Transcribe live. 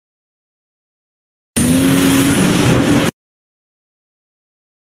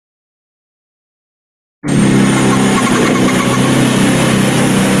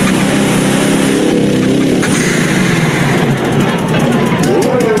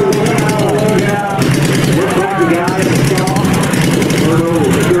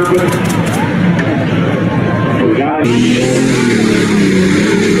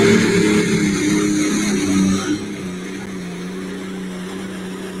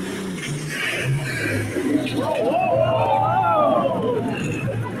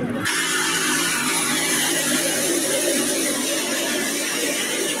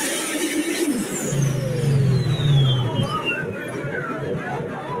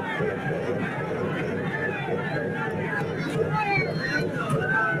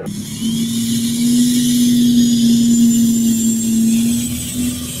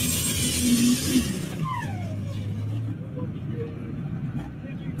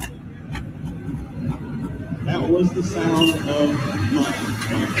That was the sound of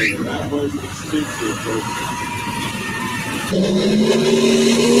money. That was expensive.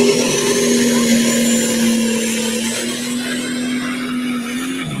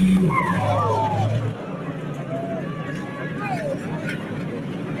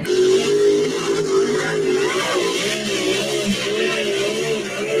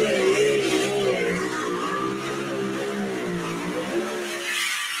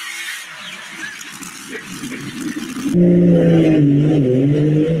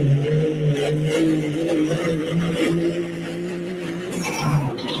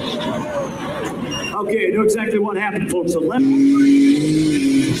 Okay, I know exactly what happened, folks. So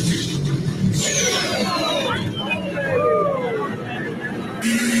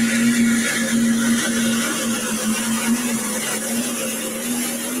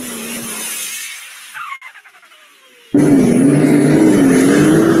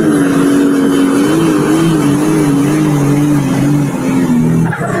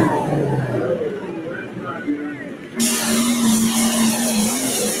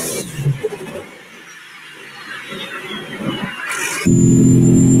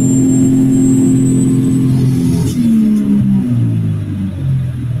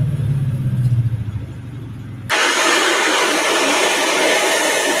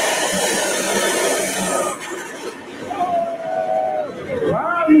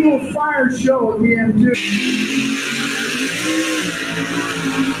a little fire show at the end, too.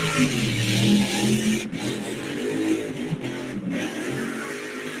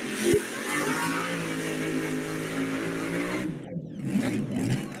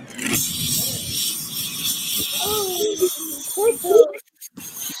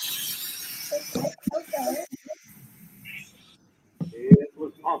 It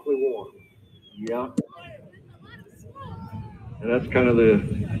was awfully warm. Yeah. And that's kind of the,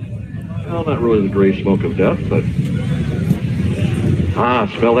 well, not really the gray smoke of death, but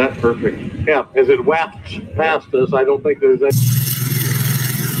smell that? Perfect. Yeah, as it wafts past us, I don't think there's any.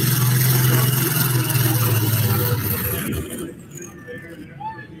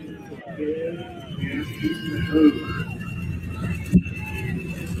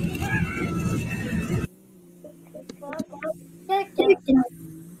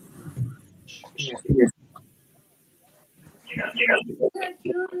 That's not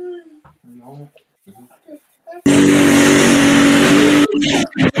good.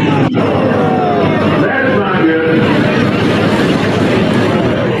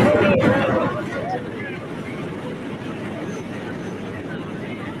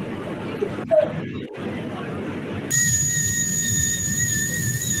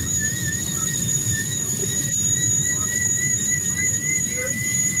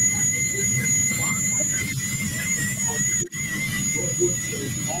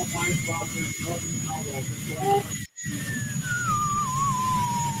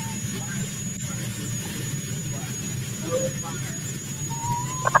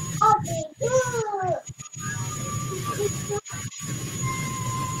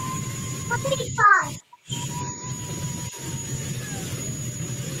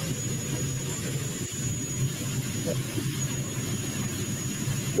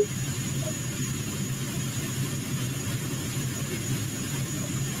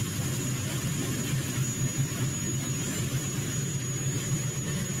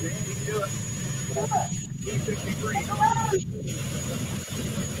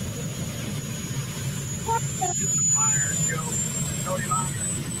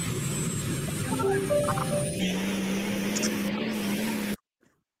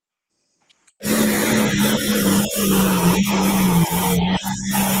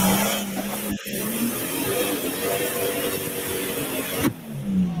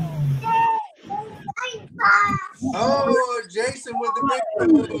 Oh, Jason with the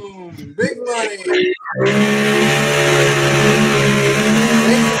big boom. Big money. Jason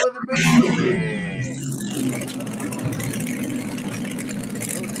with the big money.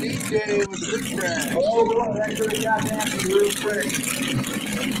 Oh, TJ with the big crash. Oh, boy, that could have got down real quick.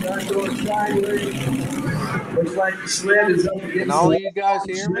 Start going sideways. Looks like the sled is up against Can all of you guys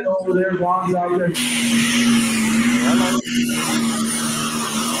hear me? over there, Ron's out there. Hello.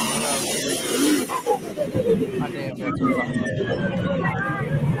 damn, that's what I'm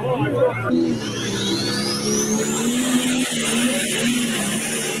talking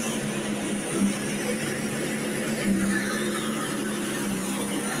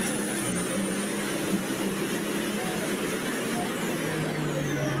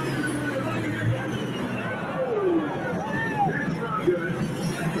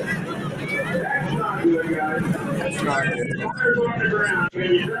That's not good.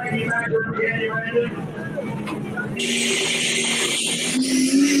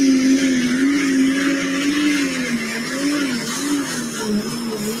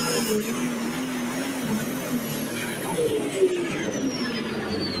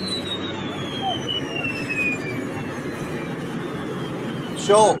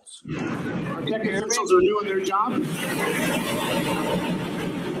 Schultz. Our tech officials are doing their job.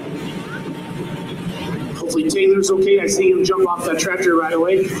 Hopefully Taylor's okay. I see him jump off that tractor right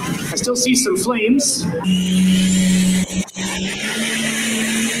away. I still see some flames.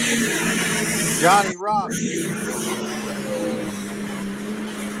 Johnny Rock.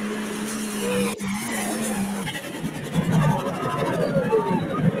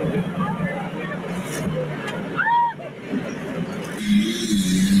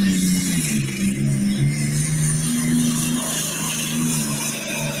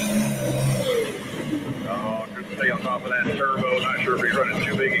 Stay on top of that turbo. Not sure if he's running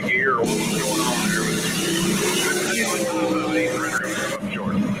too big a gear or what's going on there. But he's rendering up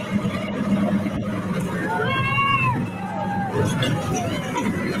short.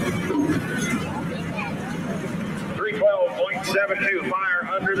 .72 fire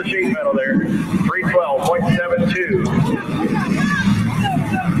under the sheet metal there. 312.72.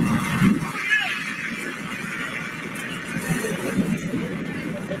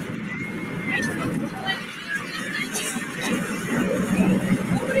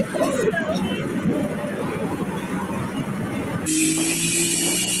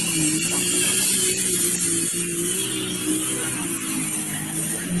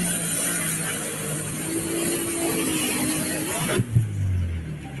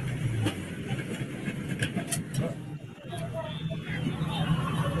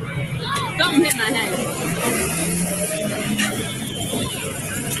 Something hit my head.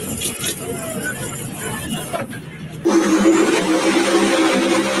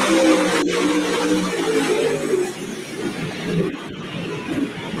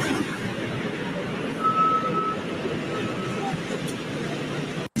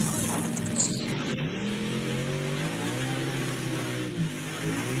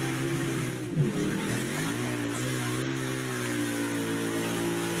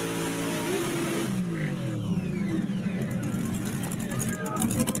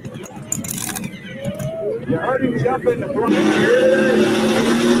 You heard him jump in the front.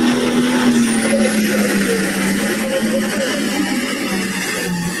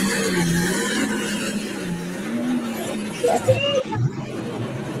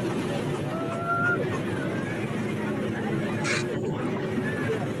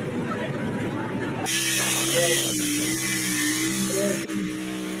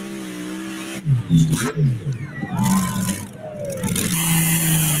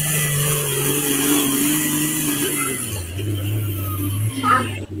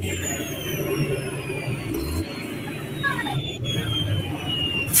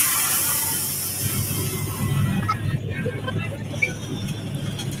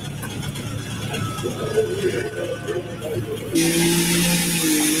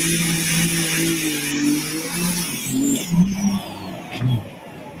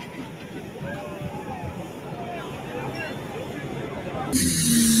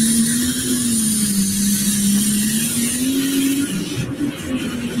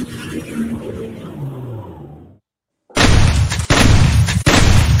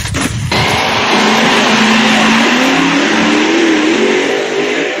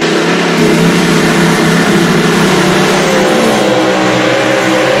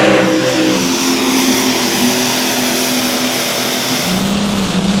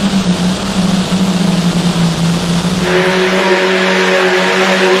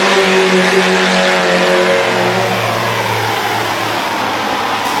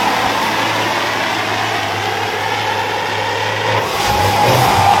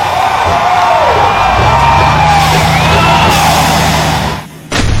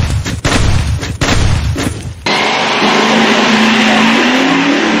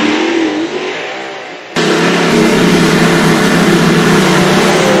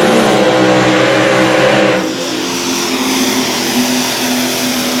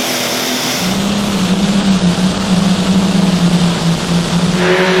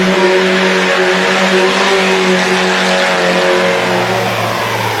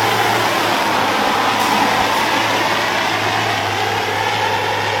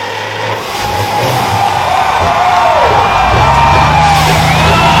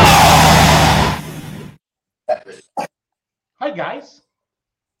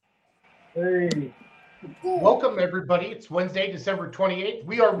 Hey. Welcome, everybody. It's Wednesday, December 28th.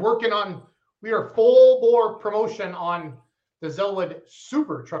 We are full bore promotion on the Zellwood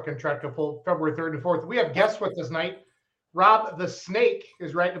Super Truck and Tractor Pull, February 3rd and 4th. We have guests with us tonight. Rob the Snake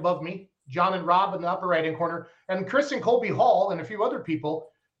is right above me. John and Rob in the upper right-hand corner. And Chris and Colby Hall and a few other people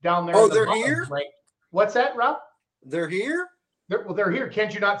down there. Oh, in the they're bottom, here? right? What's that, Rob? They're here? They're here.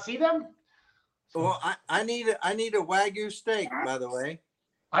 Can't you not see them? Well, I need a Wagyu steak, by the way.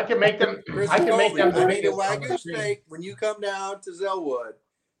 I can make them. Chris I can make them. I need a Wagyu steak when you come down to Zellwood.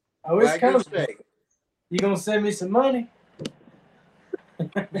 Oh, it's Wagyu coming. steak. You gonna send me some money?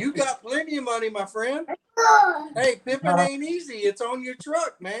 You got plenty of money, my friend. Hey, pimping ain't easy. It's on your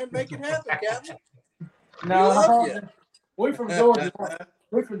truck, man. Make it happen, Captain. No, We love you. we're from Georgia.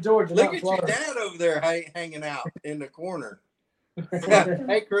 We're from Georgia. Look not at your Florida. dad over there hanging out in the corner.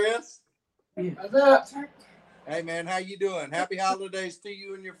 Hey, Chris. What's up? Hey, man, how you doing? Happy holidays to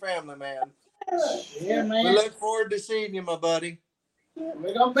you and your family, man. Yeah, We man. look forward to seeing you, my buddy.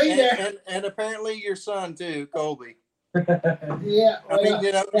 We're gonna be there. And apparently your son, too, Colby. Yeah. I mean,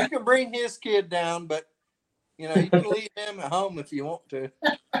 you know, you can bring his kid down, but, you know, you can leave him at home if you want to.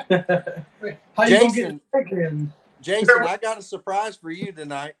 How you gonna get chicken? Jason, I got a surprise for you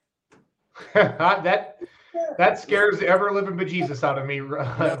tonight. that scares the ever living bejesus out of me,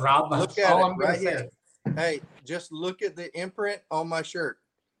 Rob. Look That's at all it I'm gonna right say. here. Hey, just look at the imprint on my shirt.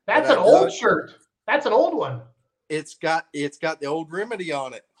 That's That an I old dug. shirt. That's an old one. It's got the old remedy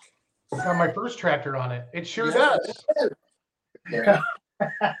on it. It's got my first tractor on it. It sure Yeah. does.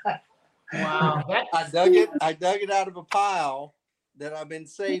 Wow. I dug it out of a pile that I've been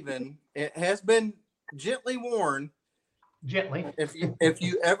saving. It has been gently worn. Gently. If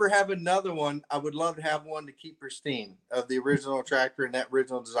you ever have another one, I would love to have one to keep pristine of the original tractor and that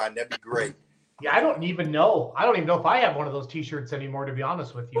original design. That'd be great. Yeah, I don't even know if I have one of those T-shirts anymore, to be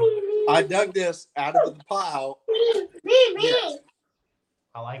honest with you. I dug this out of the pile Yes.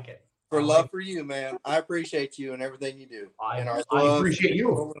 I like it. for love for you, man. I appreciate you and everything you do. And our I love appreciate you.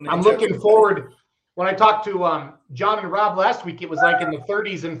 for I'm each other. looking forward. When I talked to John and Rob last week, it was like in the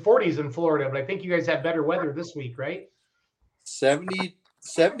 30s and 40s in Florida, but I think you guys had better weather this week, right?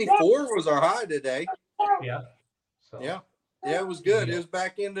 74 was our high today. Yeah. So. Yeah, it was good. It was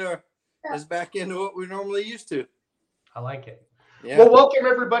back into what we normally used to. I like it. Yeah. Well, welcome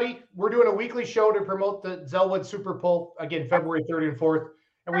everybody. We're doing a weekly show to promote the Zellwood Super Pull, again, February 3rd and 4th.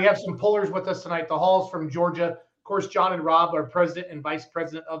 And we have some pullers with us tonight. The Halls from Georgia. Of course, John and Rob are president and vice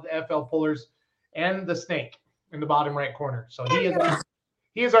president of the FL Pullers, and the Snake in the bottom right corner. So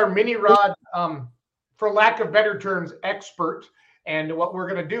he is our mini rod, for lack of better terms, expert. And what we're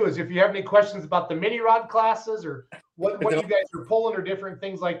going to do is, if you have any questions about the mini rod classes or what you guys are pulling or different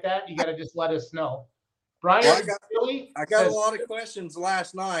things like that, you got to just let us know. Brian, Well, I got a lot of questions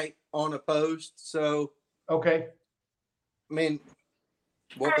last night on a post. So, okay. I mean,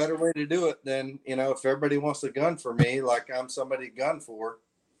 what better way to do it than, you know, if everybody wants a gun for me, like I'm somebody to gun for.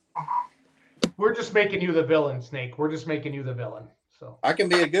 We're just making you the villain, Snake. We're just making you the villain. So I can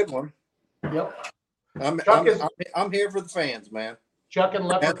be a good one. Yep. I'm here for the fans, man. Chuck and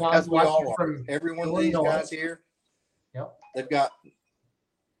Leprechaun As we all watching are. from Every one of these Illinois. guys here, Yep. they've got,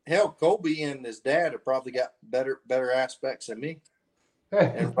 hell, Colby and his dad have probably got better aspects than me.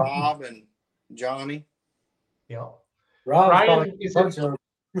 And Rob and Johnny. Yep. Brian,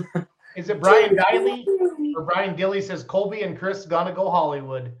 Is it Brian Diley or Brian Dilly says Colby and Chris gonna go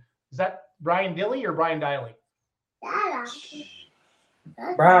Hollywood? Is that Brian Dilly or Brian Diley?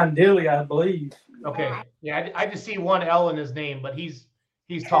 Brian Dilly, I believe. Okay. Yeah, I just see one L in his name, but he's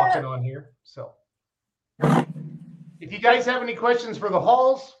talking on here. So if you guys have any questions for the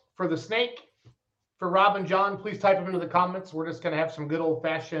Halls, for the Snake, for Rob and John, please type them into the comments. We're just gonna have some good old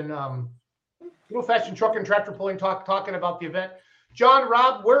fashioned truck and tractor pulling talking about the event. John,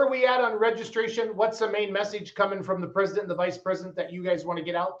 Rob, where are we at on registration? What's the main message coming from the president and the vice president that you guys want to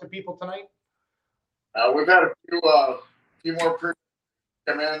get out to people tonight? We've had a few more persons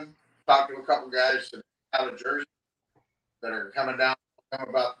come in, talk to a couple guys out of Jersey that are coming down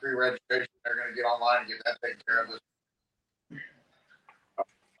about pre-registration. They're going to get online and get that taken care of.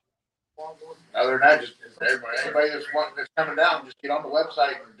 Other than that, just anybody that's coming down, just get on the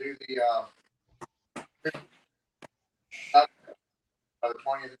website and do the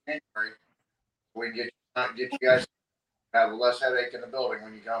 20th of January. We can get you guys have less headache in the building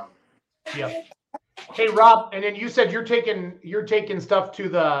when you come. Yep. Hey Rob, and then you said you're taking stuff to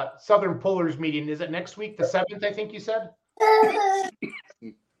the Southern Pullers meeting. Is it next week, the 7th? I think you said.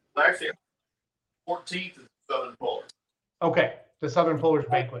 Actually, 14th is Southern Pullers. Okay, the Southern Pullers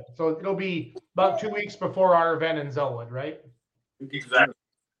banquet. So it'll be about 2 weeks before our event in Zellwood, right? Exactly.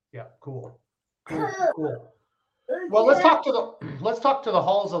 Yeah, cool. Cool. Well, let's talk to the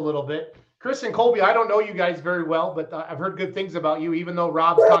Halls a little bit. Chris and Colby, I don't know you guys very well, but I've heard good things about you. Even though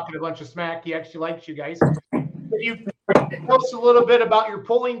Rob's talking a bunch of smack, he actually likes you guys. Can you tell us a little bit about your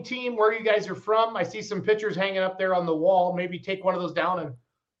pulling team, where you guys are from? I see some pictures hanging up there on the wall. Maybe take one of those down and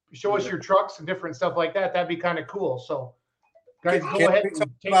show us your trucks and different stuff like that. That'd be kind of cool. So, guys, go ahead and talk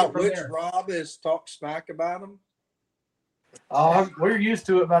take about it from which there. Rob has talked smack about him? We're used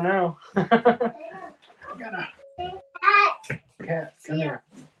to it by now. Cat, come here.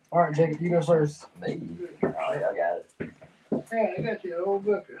 All right, Jacob, you go first. I got it. Hey, I got your old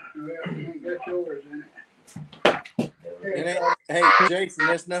book. You got yours in it. Hey, Jason,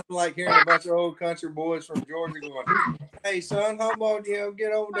 there's nothing like hearing a bunch of old country boys from Georgia going, "Hey, son, how about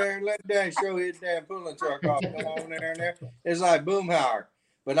get over there and let Dad show his damn pulling truck off? Come on there and there." It's like Boomhauer.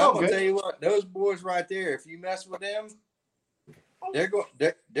 But I'm gonna tell you what, those boys right there, if you mess with them,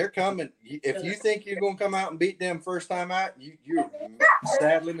 they're coming. If you think you're gonna come out and beat them first time out, you're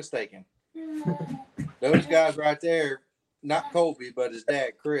sadly mistaken. Those guys right there, not Colby, but his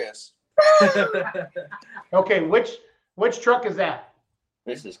dad, Chris. Okay, which truck is that?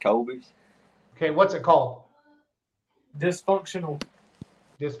 This is Colby's. Okay, what's it called? Dysfunctional.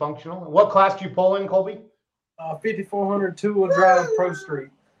 Dysfunctional. What class do you pull in, Colby? 5400 two-wheel drive Pro Street.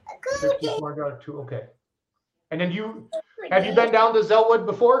 5402. Okay. And then have you been down to Zellwood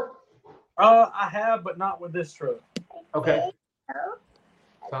before? I have, but not with this truck. Okay.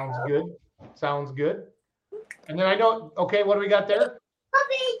 Sounds good. Sounds good. And then I know. Okay, what do we got there?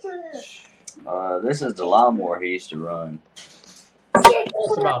 This is the lawnmower he used to run. Tell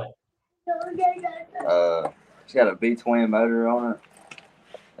us about it. It's got a V-twin motor on it.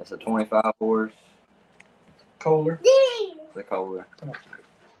 It's a 25 horse. Kohler. The Kohler.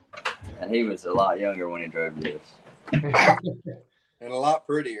 And he was a lot younger when he drove this. And a lot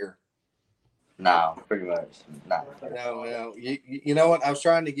prettier. No, pretty much. No. No. You know what? I was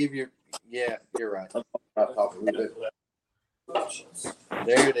trying to give you. Yeah, you're right.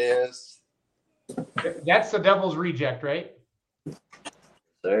 There it is. That's the Devil's Reject, right?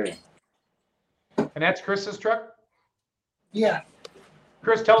 Sorry. And that's Chris's truck? Yeah.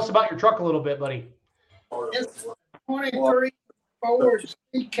 Chris, tell us about your truck a little bit, buddy. It's 23 Ford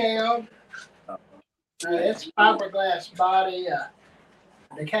C cab. It's fiberglass body.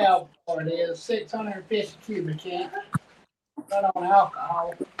 The cab part is 650 cubic inch. Right on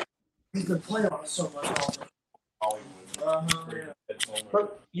alcohol. You can play on it so much.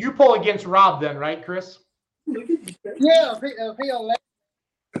 But you pull against Rob then, right, Chris? Yeah, if he'll let.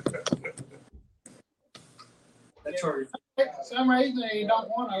 For some reason he don't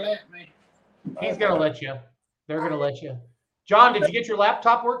want to let me. He's gonna let you. They're gonna let you. John, did you get your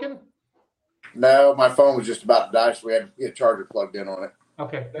laptop working? No, my phone was just about to die, so we had to get a charger plugged in on it.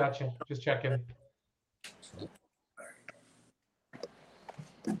 Okay, gotcha. Just checking.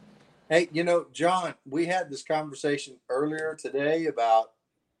 Hey, John, we had this conversation earlier today about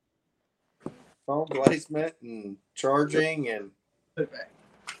phone placement and charging and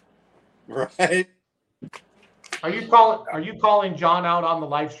right. Are you calling John out on the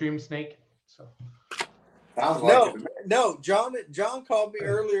live stream, Snake? So No, John called me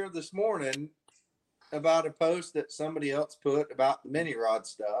earlier this morning about a post that somebody else put about the mini rod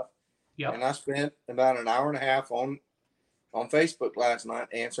stuff. Yeah. And I spent about an hour and a half on Facebook last night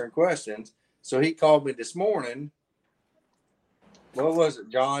answering questions. So he called me this morning. What was it,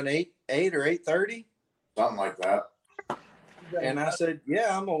 John? 8 or 8:30? Something like that. And I said,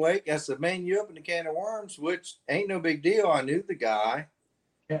 "Yeah, I'm awake." I said, "Man, you opened a can of worms," which ain't no big deal. I knew the guy.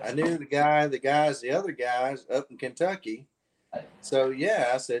 I knew the other guys up in Kentucky. So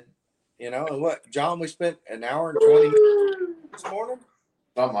yeah, I said, and what, John? We spent an hour and 20 this morning.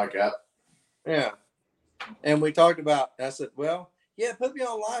 Something like that. Yeah. And we talked about, I said, well, yeah, put me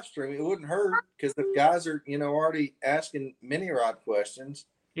on live stream. It wouldn't hurt because the guys are, already asking mini rod questions.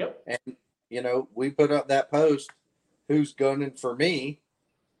 Yep. And, we put up that post, who's gunning for me?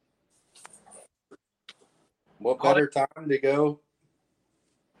 What better time to go?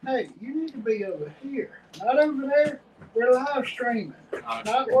 Hey, you need to be over here, not over there. We're live streaming,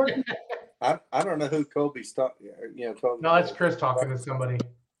 not working. I don't know who Colby's talking. Colby. No, it's Chris talking to somebody.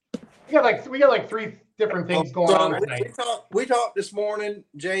 We got like three different things going on tonight. We talked this morning,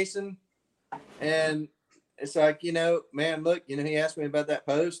 Jason, and it's like, man, look, he asked me about that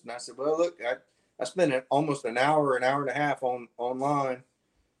post, and I said, well, look, I spent almost an hour and a half online.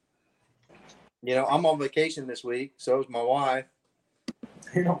 I'm on vacation this week, so is my wife.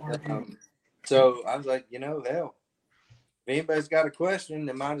 So I was like, hell, if anybody's got a question,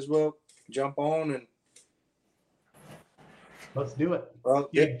 they might as well jump on Let's do it. Well,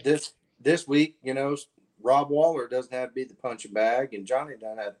 this week, you know, Rob Waller doesn't have to be the punching bag, and Johnny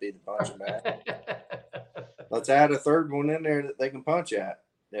doesn't have to be the punching bag. Let's add a third one in there that they can punch at.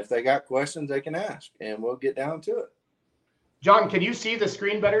 If they got questions, they can ask, and we'll get down to it. John, can you see the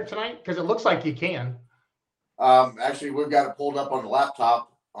screen better tonight? Because it looks like you can. Actually, we've got it pulled up on the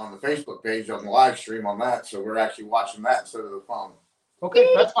laptop on the Facebook page on the live stream on that, so we're actually watching that instead of the phone.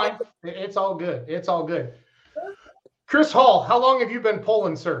 Okay, that's fine. It's all good. It's all good. Chris Hall, how long have you been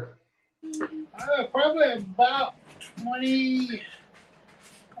pulling, sir? Probably about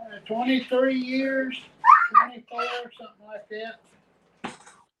 23 years, 24, something like that.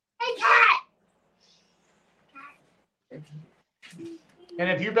 And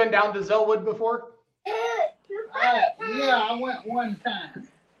have you been down to Zellwood before? Yeah, I went one time.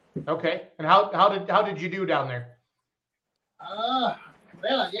 Okay. And how did you do down there?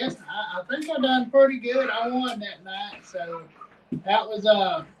 Well, yes, I think I done pretty good. I won that night, so that was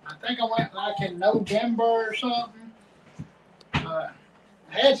I think I went like in November or something.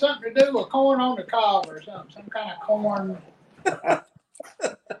 Had something to do with corn on the cob or something, some kind of corn.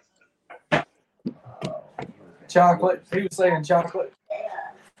 Chocolate. He was saying chocolate.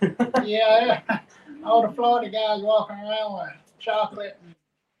 Yeah, all the Florida guys walking around with chocolate and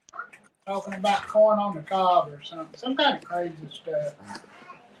talking about corn on the cob or something, some kind of crazy stuff.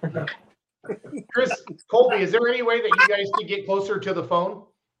 Chris, Colby, is there any way that you guys could get closer to the phone?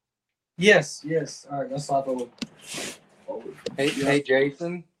 Yes. All right, let's slide forward. Hey,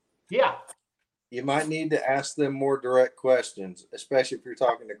 Jason. Yeah. You might need to ask them more direct questions, especially if you're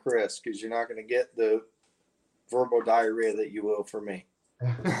talking to Chris, because you're not going to get the verbal diarrhea that you will for me.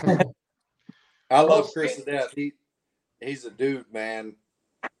 I love Chris to death. He's a dude, man.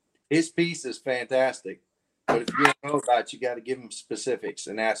 His piece is fantastic. But if you don't know about it, you got to give him specifics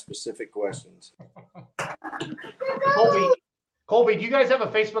and ask specific questions. Colby, do you guys have a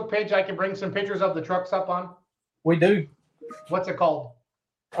Facebook page I can bring some pictures of the trucks up on? We do. What's it called?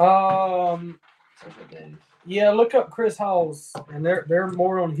 Yeah, look up Chris Hall's, and they're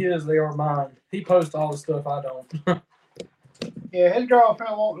more on his. They are mine. He posts all the stuff I don't. Yeah, his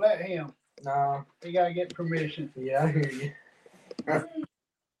girlfriend won't let him. Nah. He gotta get permission. Yeah, I hear you. How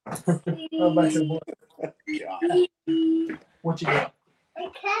about your boy? What you got?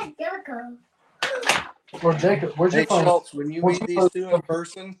 Jacob. Where's Jacob? Where's your Hey, phone? Schultz, when you meet these two in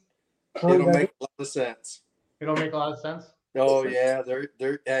person, it'll make a lot of sense. It'll make a lot of sense. Oh yeah, they're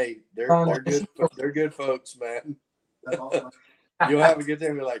good. They're good folks, man. You'll have a good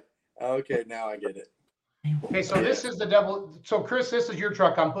time. You're like, okay, now I get it. Okay, so this is the double. So Chris, this is your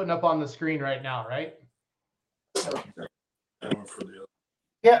truck I'm putting up on the screen right now, right?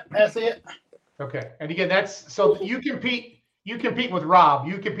 Yeah, that's it. Okay, and again, that's so you compete with Rob.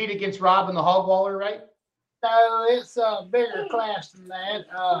 You compete against Rob in the hog waller, right? So it's a bigger class than that.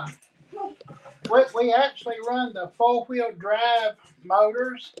 We actually run the 4-wheel drive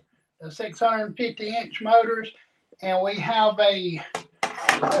motors, the 650-inch motors, and we have the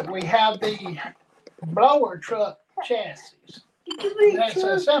blower truck chassis. That's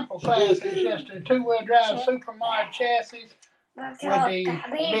a simple class. It's just a 2-wheel drive supermod chassis with the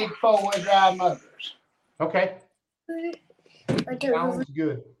big 4-wheel drive motors. Okay. Sounds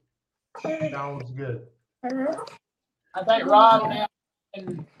good. Sounds good. I think Rob now is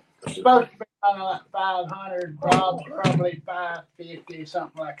supposed to be around like 500. Rob's probably 550,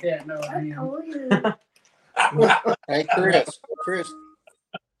 something like that. No, Hey,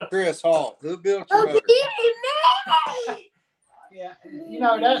 Chris Hall, who built your motor? Yeah, you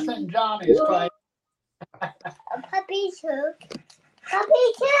know, that's in Johnny's class. Puppy too.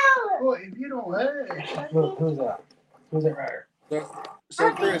 Boy, if you don't hush. Who's that? Who's that right here?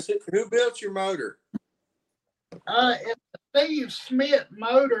 So Chris, who built your motor? It's a Steve Smith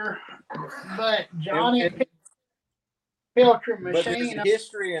motor, but Johnny filter But there's machine. a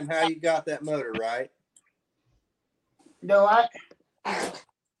history in how you got that motor, right? No,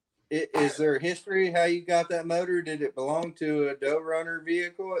 Is there a history how you got that motor? Did it belong to a doe runner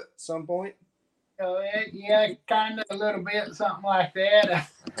vehicle at some point? Yeah, kind of a little bit, something like that.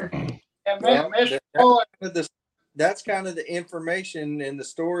 That's kind of the information and the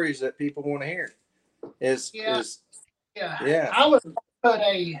stories that people want to hear. Yeah. Yeah. I was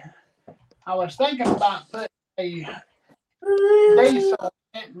thinking about putting a diesel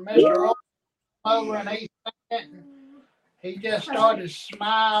in it, and Mr. Roll over and he just started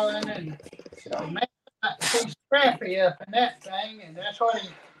smiling and man, he's scrappy up in that thing, and that's what he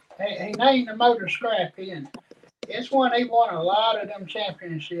named the motor Scrappy, and it's one he won a lot of them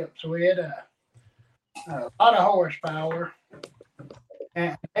championships with, a lot of horsepower,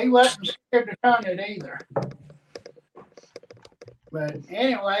 and he wasn't scared to turn it either. But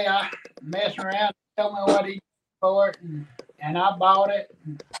anyway, I messed around, told me what he did for it, and I bought it.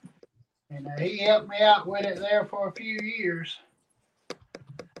 And he helped me out with it there for a few years.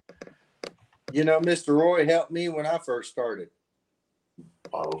 You know, Mr. Roy helped me when I first started.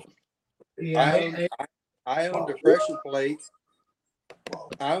 Yeah, I owned a pressure plate.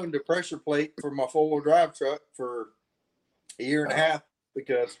 I owned a pressure plate for my 4-wheel drive truck for a year and a half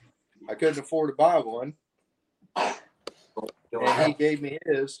because I couldn't afford to buy one. And he gave me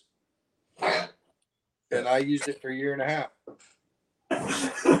his, and I used it for a year and a half.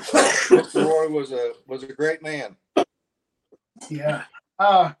 Mr. Roy was a great man. Yeah.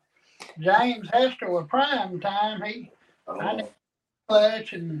 James Hester was prime time. I knew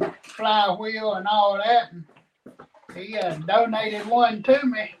clutch and flywheel and all that. And he donated one to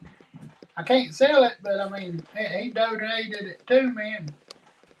me. I can't sell it, but I mean, he donated it to me. And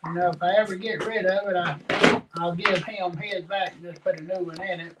you know, if I ever get rid of it, I'll give him his back and just put a new one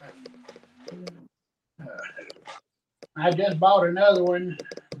in it. But, I just bought another one.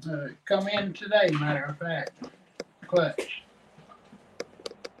 Come in today, matter of fact. Clutch.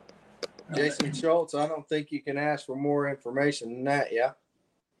 Jason Schultz, I don't think you can ask for more information than that, yeah?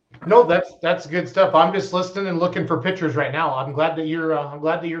 No, that's good stuff. I'm just listening and looking for pictures right now. I'm glad that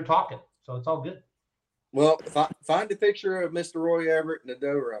you're talking. So it's all good. Well, find a picture of Mr. Roy Everett and the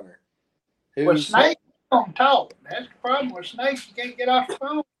doe runner. Well, Snake don't talk. That's the problem with Snake. You can't get off the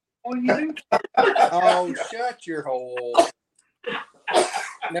phone when you do talk. Oh, shut your hole.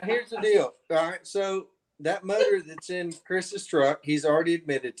 Now, here's the deal. All right, so that motor that's in Chris's truck, he's already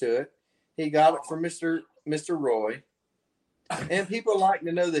admitted to it. He got it from Mr. Roy. And people like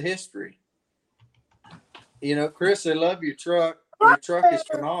to know the history. You know, Chris, I love your truck. Your truck is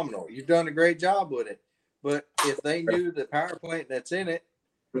phenomenal. You've done a great job with it. But if they knew the power plant that's in it,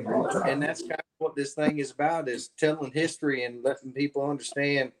 and that's kind of what this thing is about, is telling history and letting people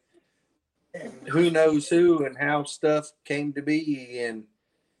understand who knows who and how stuff came to be. And,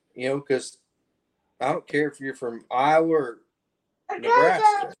 you know, because I don't care if you're from Iowa or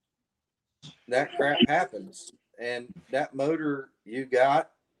Nebraska, that crap happens. And that motor you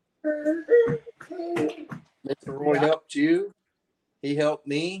got, Mr. Roy helped you. He helped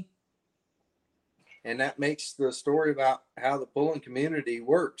me. And that makes the story about how the pulling community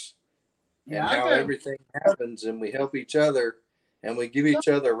works and how everything happens. And we help each other and we give each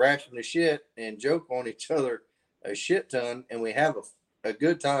other a ration of shit and joke on each other a shit ton. And we have a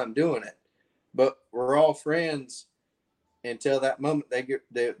good time doing it. But we're all friends until that moment they get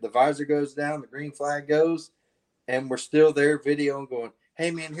the visor goes down, the green flag goes, and we're still there videoing going,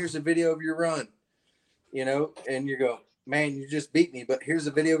 hey man, here's a video of your run, you know, and you go, man, you just beat me, but here's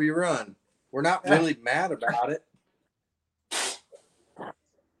a video of your run. We're not really mad about it.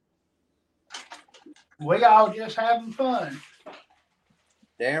 We all just having fun.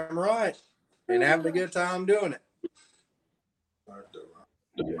 Damn right. And having a good time doing it.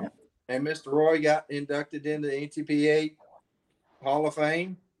 And Mr. Roy got inducted into the NTPA Hall of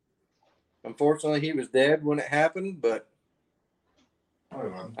Fame. Unfortunately, he was dead when it happened, but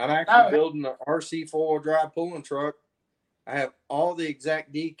I'm actually building an RC 4-wheel drive pulling truck. I have all the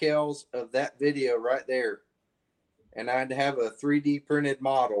exact decals of that video right there. And I had to have a 3D printed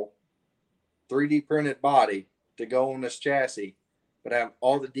model, 3D printed body to go on this chassis. But I have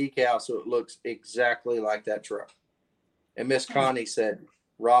all the decals so it looks exactly like that truck. And Miss Connie said,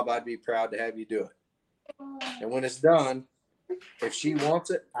 Rob, I'd be proud to have you do it. And when it's done, if she wants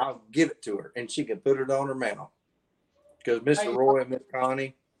it, I'll give it to her. And she can put it on her mantle. Because Mr. Roy and Miss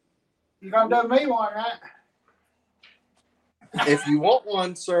Connie. You're going to do me one, right? If you want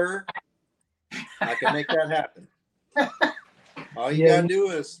one, sir, I can make that happen. All you gotta do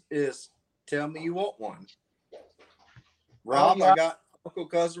is tell me you want one. Rob, I got Uncle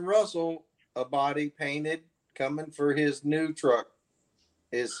Cousin Russell a body painted coming for his new truck,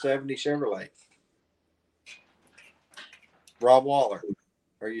 his 70 Chevrolet. Rob Waller,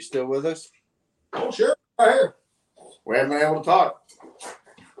 are you still with us? Oh, sure. Right here. We haven't been able to talk.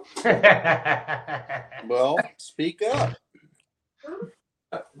 Well, speak up.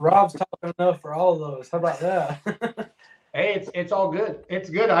 Rob's talking enough for all of those. How about that? Hey, it's all good. It's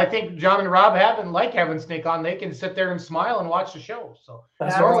good. I think John and Rob like having Snake on. They can sit there and smile and watch the show. So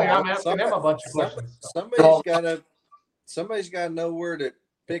That's normally right. I'm asking them a bunch of questions. Somebody's gotta know where to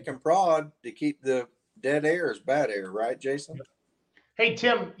pick and prod to keep the dead air as bad air, right, Jason? Hey,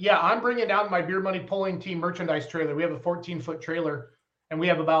 Tim. Yeah, I'm bringing down my Beer Money Pulling Team merchandise trailer. We have a 14-foot trailer, and we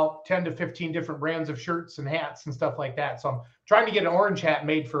have about 10 to 15 different brands of shirts and hats and stuff like that. So I'm trying to get an orange hat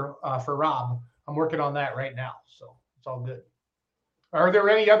made for Rob. I'm working on that right now. So it's all good. Are there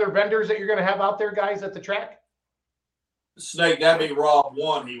any other vendors that you're going to have out there, guys, at the track? Snake, that'd be Rob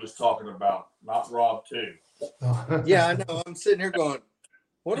 1 he was talking about, not Rob 2. Yeah, I know. I'm sitting here going,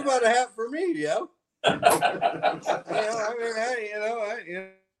 what about a hat for me, yo? I mean, hey,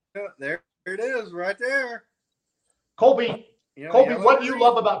 there it is right there. Colby, Yeah, what do you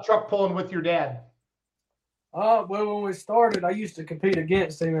love about truck pulling with your dad? Well, when we started, I used to compete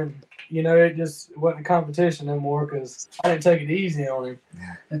against him, and it just wasn't a competition anymore because I didn't take it easy on him.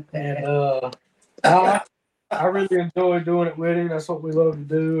 And I really enjoy doing it with him. That's what we love to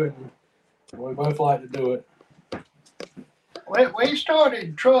do, and we both like to do it. We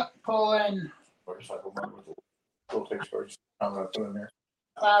started truck pulling 5 or 6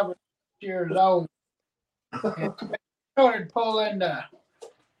 years old. And we started pulling the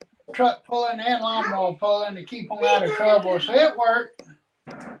truck pulling and lawnmower pulling to keep them out of trouble. So it worked.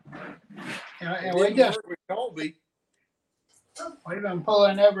 And we just with Colby. We've been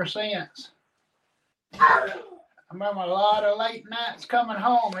pulling ever since. I remember a lot of late nights coming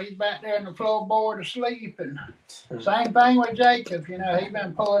home. He's back there in the floorboard asleep. And same thing with Jacob. He's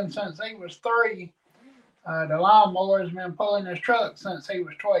been pulling since he was 3. The lawnmower's been pulling his truck since he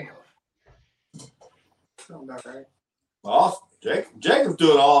was 12. Awesome. Jacob's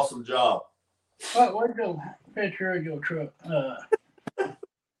doing an awesome job. Where's your picture of your truck?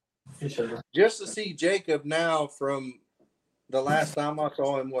 Just to see Jacob now from the last time I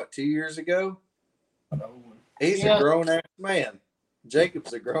saw him, 2 years ago? He's a grown-ass man.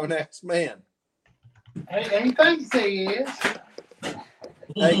 Jacob's a grown-ass man. He thinks he is.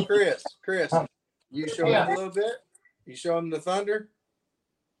 Hey, Chris, you show him a little bit? You show him the thunder?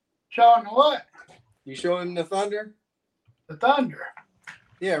 Show him what? You show him the thunder? The thunder.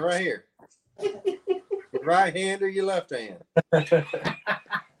 Yeah, right here. Your right hand or your left hand?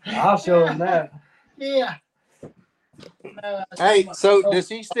 I'll show him that. Yeah. Hey, so does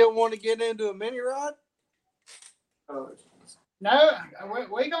he still want to get into a mini rod? No,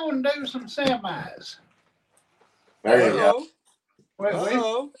 we're going to do some semis. There you go.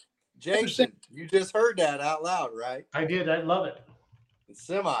 Uh-oh. Jason, you just heard that out loud, right? I did. I love it.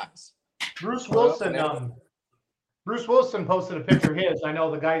 Semis. Bruce Wilson. Bruce Wilson posted a picture of his. I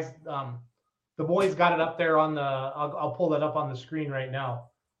know the guys. The boys got it up there on the. I'll pull that up on the screen right now.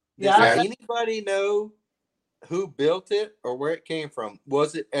 Does anybody know who built it or where it came from?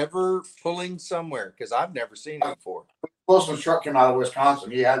 Was it ever pulling somewhere? Because I've never seen it before. Wilson's truck came out of Wisconsin.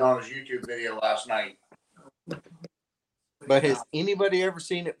 He had it on his YouTube video last night. But has anybody ever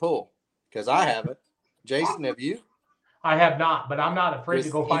seen it pull? Because I haven't. Jason, have you? I have not, but I'm not afraid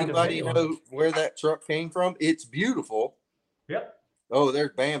to go find a video. Anybody know where that truck came from? It's beautiful. Yep. Oh, there's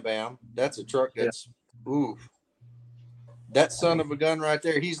Bam Bam. That's a truck that's, ooh. That son of a gun right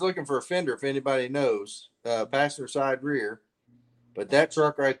there. He's looking for a fender, if anybody knows. Passenger side rear. But that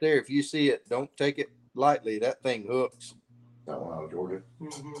truck right there, if you see it, don't take it lightly. That thing hooks. That one out of Georgia.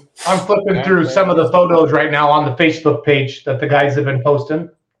 I'm flipping through some of the photos right now on the Facebook page that the guys have been posting.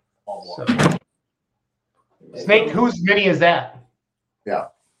 So. Snake, whose mini is that? Yeah.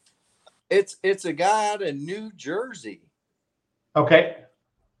 It's a guy out of New Jersey. Okay.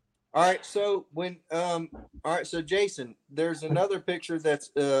 All right, so so Jason, there's another picture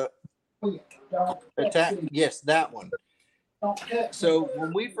that's yes, that one. So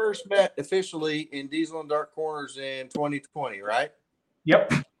when we first met officially in Diesel and Dark Corners in 2020, right?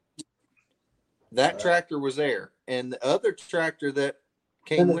 Yep. That tractor was there. And the other tractor that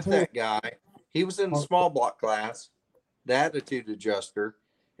came with that guy, he was in the small block class, the attitude adjuster,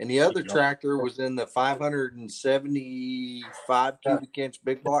 and the other tractor was in the 575 cubic inch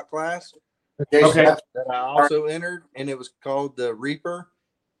big block class. Okay. That I also entered, and it was called the Reaper.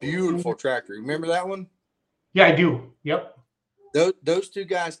 Beautiful tractor. Remember that one? Yeah, I do. Yep. Those two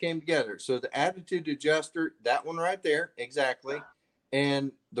guys came together. So the attitude adjuster, that one right there, exactly,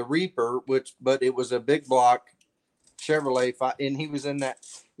 and the Reaper, but it was a big block Chevrolet, and he was in that,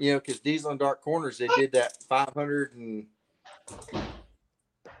 because Diesel and Dark Corners, they did that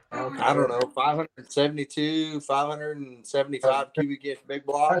 572, 575 cubic inch big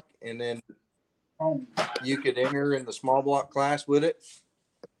block, and then you could enter in the small block class with it.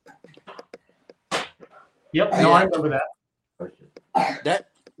 Yep, no, I remember that.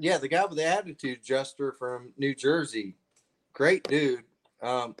 The guy with the attitude adjuster from New Jersey, great dude.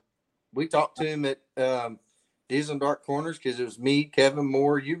 We talked to him at Diesel and Dark Corners because it was me, Kevin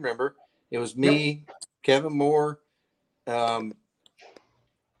Moore. You remember? It was me, Kevin Moore,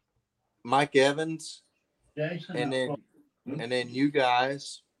 Mike Evans, Jason, and then you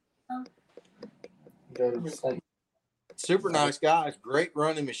guys. Super nice guys, great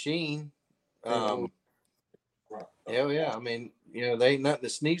running machine. Hell yeah, I mean, they ain't nothing to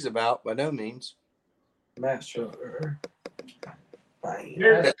sneeze about by no means. Master.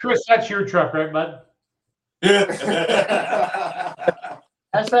 There's, Chris, that's your truck, right, bud? That's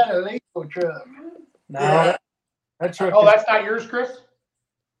that illegal truck. No, that truck. Oh, that's not yours, Chris?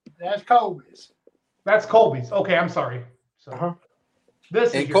 That's Colby's. That's Colby's. Okay, I'm sorry. So this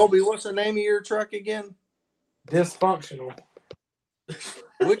is And yours. Colby, what's the name of your truck again? Dysfunctional.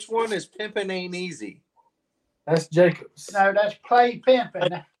 Which one is Pimpin' Ain't Easy? That's Jacob's. No, that's Play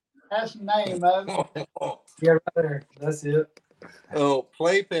Pimpin'. That's the name of it. Yeah, right there. That's it. Oh,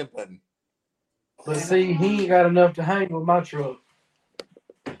 Play Pimpin'. But see, he ain't got enough to hang with my truck.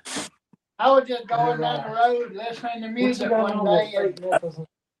 I was just going down the road listening to music one day and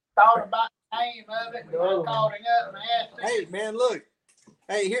thought about the name of it. And I called him up and asked him. Hey, man, look.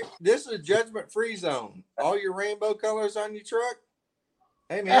 Hey, here, this is a judgment-free zone. All your rainbow colors on your truck.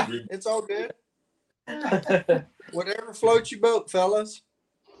 Hey, man, it's all good. Whatever floats your boat, fellas.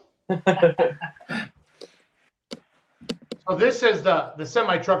 So this is the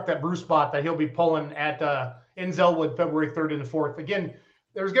semi truck that Bruce bought that he'll be pulling at in Zellwood February 3rd and the 4th. Again,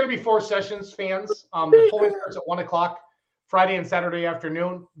 there's going to be 4 sessions, fans. The pulling starts at 1 o'clock Friday and Saturday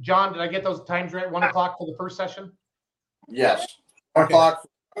afternoon. John, did I get those times right? 1 o'clock for the first session? Yes. 1 o'clock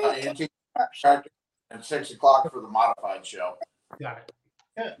for the antique tractor and 6 o'clock for the modified show. Got it.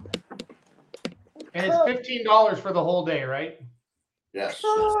 And it's $15 for the whole day, right? Yes.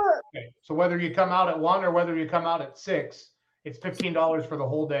 Okay. So whether you come out at 1 or whether you come out at 6, it's $15 for the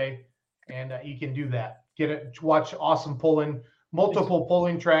whole day, and you can do that. Get it, watch awesome pulling, multiple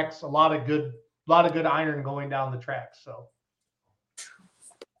pulling tracks, a lot of good iron going down the track. So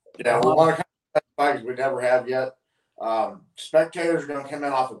Yeah, we want to come flags we never have yet. Spectators are going to come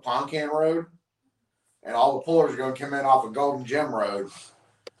in off of Poncan Road, and all the pullers are going to come in off of Golden Gym Road.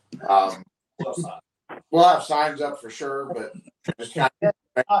 We'll have signs up for sure, but just kind of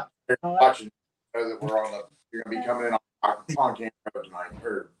watching know that we're on the. You're going to be coming in off Poncan Road tonight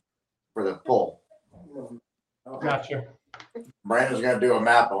or for the pull. gotcha. Brandon's going to do a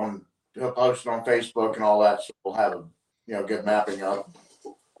map on. He'll post it on Facebook and all that, so we'll have a good mapping up.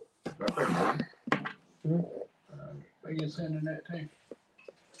 Are you sending that to?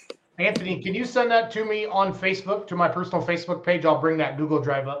 Anthony, can you send that to me on Facebook, to my personal Facebook page? I'll bring that Google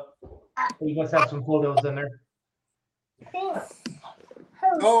Drive up. You must have some photos in there.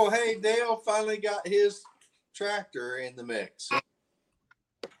 Oh, hey, Dale finally got his tractor in the mix.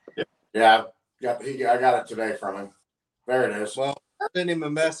 Yeah, I got it today from him. There it is. Well, I sent him a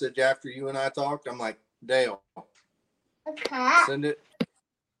message after you and I talked. I'm like, Dale, send it.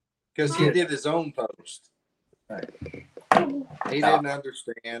 Because he did his own post. He didn't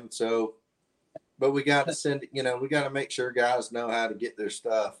understand. So, but we got to send it, we got to make sure guys know how to get their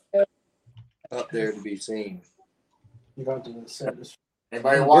stuff up there to be seen.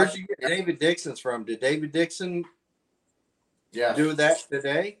 Anybody Where'd watch? you get David Dixon's from? Did David Dixon do that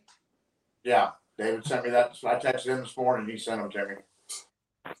today? Yeah, David sent me that. So I texted him this morning. He sent them to me.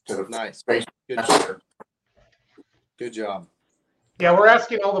 To the Nice. Facebook. Good job. Yeah, we're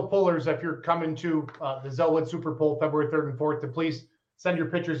asking all the pullers, if you're coming to the Zellwood Super Pull February 3rd and 4th, to please send your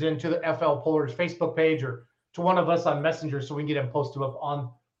pictures in to the FL Pullers Facebook page or to one of us on Messenger so we can get them posted up on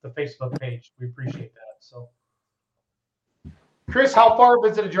the Facebook page. We appreciate that. So, Chris, how far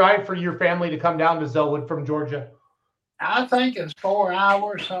was it a drive for your family to come down to Zellwood from Georgia? I think it's 4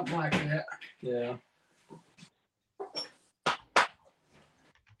 hours, something like that. Yeah.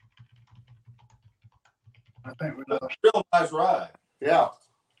 I think we lost. Real nice ride. Yeah.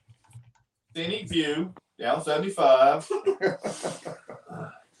 Scenic view down 75.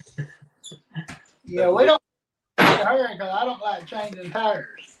 Yeah, we don't hurry because I don't like changing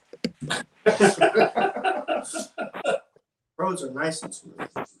tires. Roads are nice and smooth.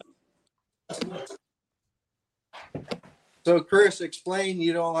 So, Chris, explain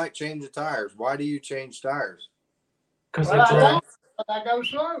you don't like changing tires. Why do you change tires? Because Well, I don't, but I go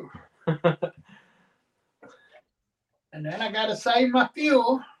slow. And then I got to save my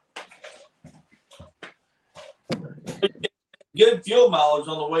fuel. Good fuel mileage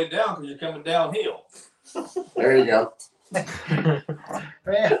on the way down because you're coming downhill. There you go.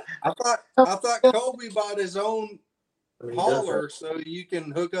 Yeah. I thought Colby bought his own hauler so you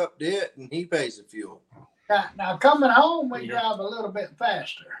can hook up debt and he pays the fuel. Now coming home, we drive a little bit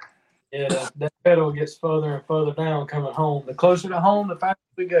faster. Yeah, that pedal gets further and further down coming home. The closer to home, the faster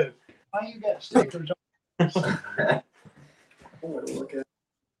we go. Why you got stickers on? Well,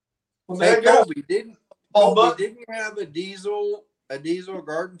 Hey, there you go. Colby, didn't you have a diesel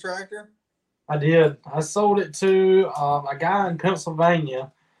garden tractor? I did. I sold it to a guy in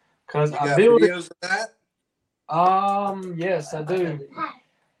Pennsylvania because You I got built it. videos of that? Yes, I do.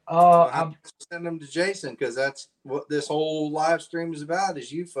 I'm send them to Jason because that's what this whole live stream is about.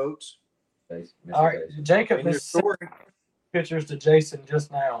 Is you folks. all right. Jacob And your is sending pictures to Jason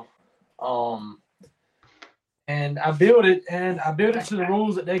just now. And I built it to the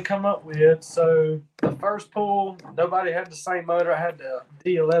rules that they come up with. So the first pull, nobody had the same motor. I had the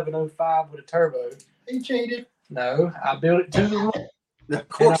D1105 with a turbo. He cheated. No, I built it to the rules. Of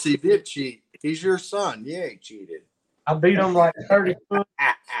course he did cheat. He's your son. Yeah, he cheated. I beat him like 30 foot.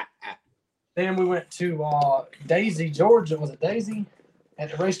 Then we went to Daisy, Georgia. Was it Daisy?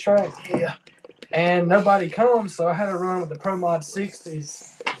 At the racetrack? Yeah. And nobody comes, so I had to run with the Pro Mod 60s.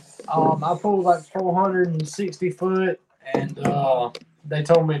 I pulled like 460 foot, and they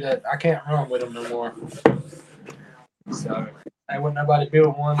told me that I can't run with them no more. So I wouldn't nobody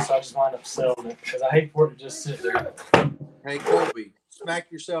build one, so I just wound up selling it because I hate for it to just sit there. Hey Colby,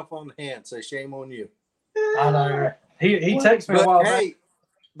 smack yourself on the hand. Say shame on you. I know. He texted me a while back. Hey,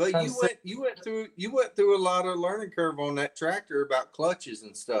 but you went through a lot of learning curve on that tractor about clutches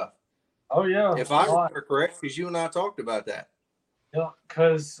and stuff. Oh yeah. If I remember correct, because you and I talked about that. Yeah,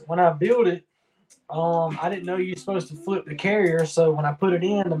 because when I built it, I didn't know you're supposed to flip the carrier. So when I put it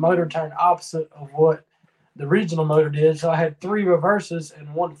in, the motor turned opposite of what the original motor did. So I had 3 reverses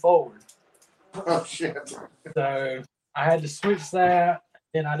and 1 forward. Oh shit! So I had to switch that,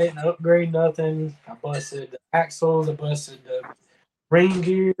 and I didn't upgrade nothing. I busted the axles, I busted the ring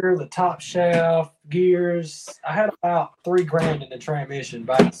gear, the top shaft, gears. I had about $3,000 in the transmission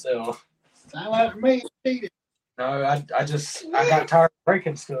by itself. Sound like me. Cheated. No, I got tired of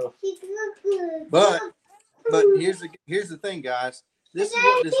breaking stuff. But here's the thing, guys. This is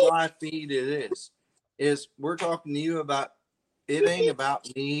what this live feed is we're talking to you about. It ain't about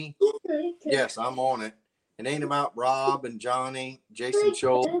me. Yes, I'm on it. It ain't about Rob and Johnny, Jason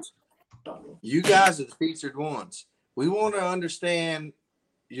Schultz. You guys are the featured ones. We want to understand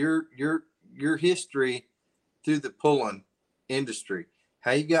your history through the pulling industry,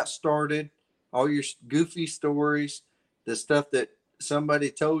 how you got started, all your goofy stories, the stuff that somebody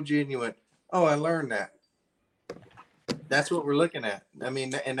told you and you went, oh, I learned that. That's what we're looking at. I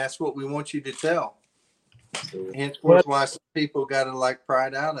mean, and that's what we want you to tell. Hence why some people got to like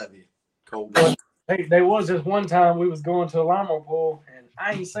pride out of you. Cold. Hey, there was this one time we was going to a lawnmower pull, and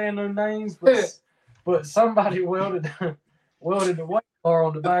I ain't saying no names, but somebody welded the weight bar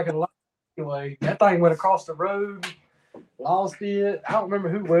on the back of the line. Anyway, that thing went across the road. Lost it. I don't remember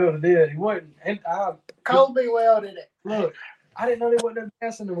who welded it. He wasn't. And Colby welded it. Look, I didn't know there wasn't no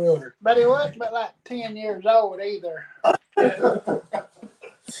gas in the welder. But he wasn't but like 10 years old either.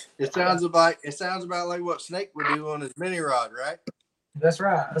 It sounds about like what Snake would do on his mini rod, right? That's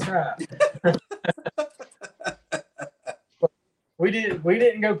right. We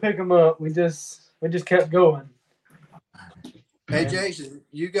didn't go pick him up. We just kept going. Hey Jason,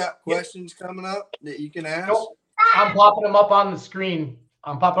 you got questions coming up that you can ask? I'm popping them up on the screen.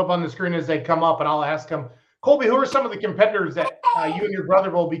 As they come up, and I'll ask them. Colby, who are some of the competitors that you and your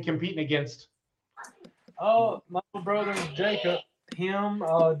brother will be competing against? Oh, my little brother Jacob, him,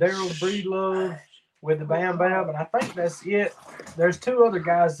 Daryl Breedlove with the Bam Bam, and I think that's it. There's 2 other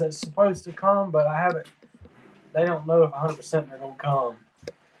guys that's supposed to come, but they don't know if 100% they're going to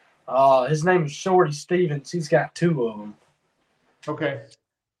come. His name is Shorty Stevens. He's got 2 of them. Okay.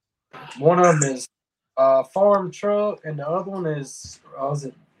 One of them is Farm Truck, and the other one is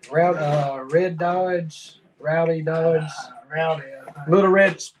Red Dodge, Rowdy Dodge, Little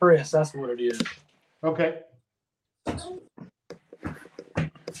Red Express. That's what it is. Okay.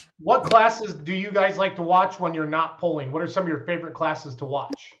 What classes do you guys like to watch when you're not pulling? What are some of your favorite classes to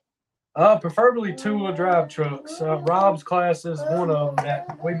watch? Preferably 2-wheel drive trucks. Rob's class is one of them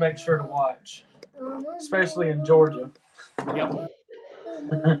that we make sure to watch, especially in Georgia. Yep.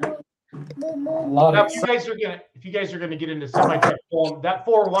 Now, if you guys are gonna get into semi truck pulling, that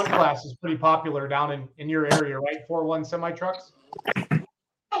 401 class is pretty popular down in your area, right? 401 semi trucks.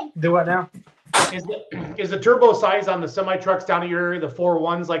 Do what now? Is the turbo size on the semi trucks down in your area the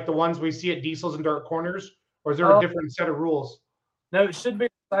 401s like the ones we see at Diesels and Dark Corners, or is there a different set of rules? No, it should be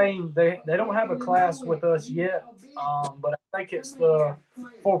the same. They don't have a class with us yet, but I think it's the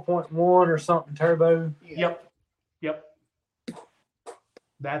 4.1 or something turbo. Yep.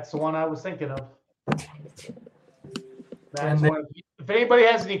 That's the one I was thinking of. If anybody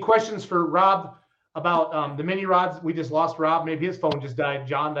has any questions for Rob about the mini rods, we just lost Rob. Maybe his phone just died.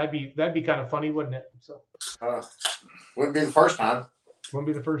 John, that'd be kind of funny, wouldn't it? So wouldn't be the first time. Wouldn't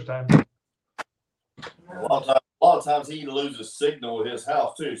be the first time. A lot of times he loses signal at his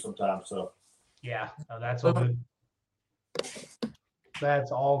house too. Sometimes, so yeah, no, that's all good.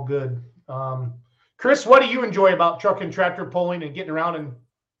 That's all good. Chris, what do you enjoy about truck and tractor pulling and getting around and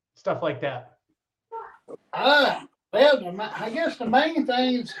stuff like that? Well, I guess the main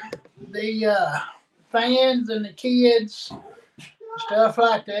things, the fans and the kids, stuff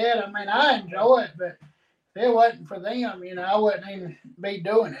like that. I mean, I enjoy it, but if it wasn't for them, I wouldn't even be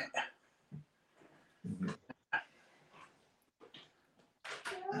doing it.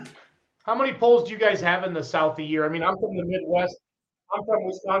 How many polls do you guys have in the South a year? I mean, I'm from the Midwest. I'm from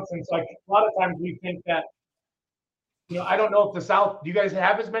Wisconsin, so a lot of times we think that, I don't know if the South, do you guys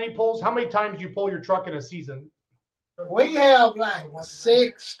have as many polls? How many times do you pull your truck in a season? We have like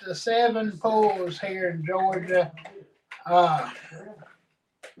 6 to 7 pulls here in Georgia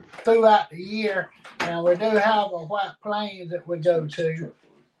throughout the year. Now, we do have a White Plains that we go to.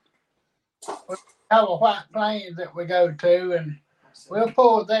 We have a White Plains that we go to, and we'll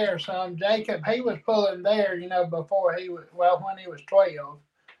pull there some. Jacob, he was pulling there, before when he was 12.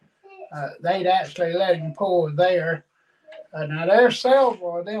 They'd actually let him pull there. Now, there's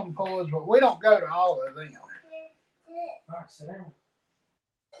several of them pulls, but we don't go to all of them.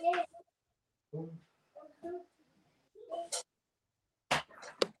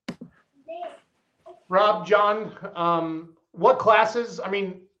 Rob, John, what classes? I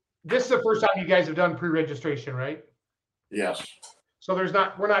mean, this is the first time you guys have done pre-registration, right? Yes. So we're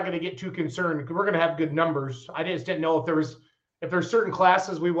not going to get too concerned because we're going to have good numbers. I just didn't know if there's certain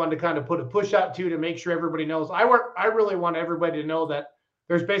classes we wanted to kind of put a push out to make sure everybody knows. I really want everybody to know that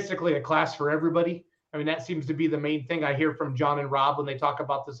there's basically a class for everybody. I mean, that seems to be the main thing I hear from John and Rob when they talk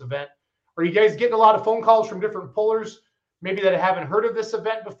about this event. Are you guys getting a lot of phone calls from different pullers, maybe that haven't heard of this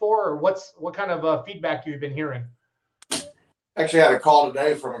event before, or what kind of feedback you've been hearing? Actually had a call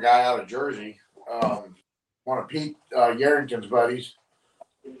today from a guy out of Jersey, one of Pete Yarrington's buddies.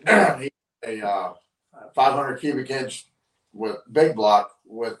 He's a 500 cubic inch with big block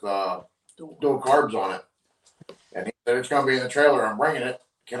with dual carbs on it. And he said, it's going to be in the trailer. I'm bringing it.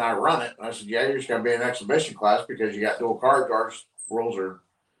 Can I run it? And I said, yeah, you're just going to be in an exhibition class because you got dual carb. Our rules are,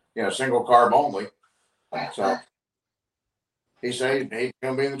 single carb only. So he said he's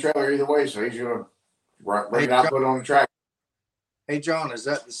going to be in the trailer either way. So he's going to bring it out, put it on the track. Hey, John, is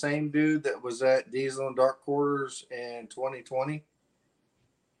that the same dude that was at Diesel and Dark Quarters in 2020?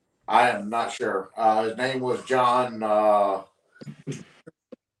 I am not sure. His name was John. I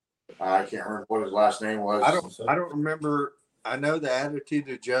can't remember what his last name was. I don't remember. I know the Attitude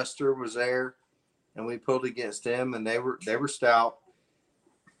Adjuster was there, and we pulled against him, and they were stout.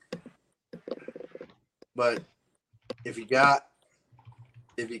 But if you can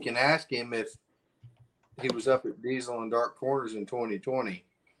ask him if he was up at Diesel and Dark Corners in 2020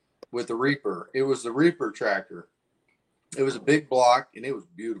 with the Reaper. It was the Reaper tractor. It was a big block, and it was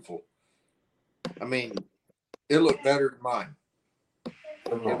beautiful. I mean, it looked better than mine.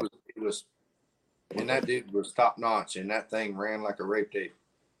 It was, and that dude was top notch, and that thing ran like a rape tape.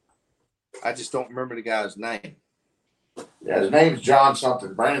 I just don't remember the guy's name. Yeah, his name's John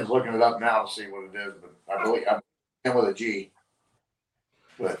something. Brandon's looking it up now to see what it is, but I believe I'm him with a G.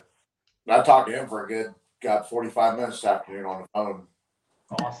 But I talked to him for a good 45 minutes this afternoon on the phone.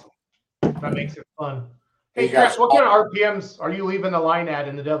 Awesome. That makes it fun. Hey, Chris, what kind of RPMs are you leaving the line at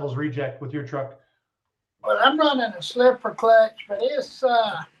in the Devil's Reject with your truck? Well, I'm running a slipper clutch, but it's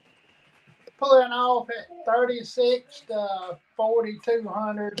pulling off at 36 to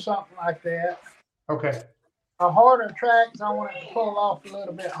 4,200, something like that. Okay. A harder tracks, I want it to pull off a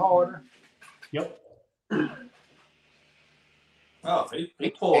little bit harder. Yep. Oh, he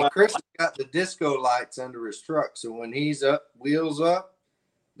pulled And out. Chris has got the disco lights under his truck, so when he's up, wheels up,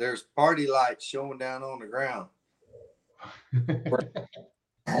 there's party lights showing down on the ground.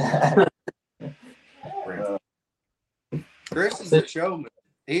 Chris is a showman.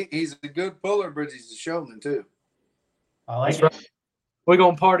 He's a good puller, but he's a showman too. I like it. We're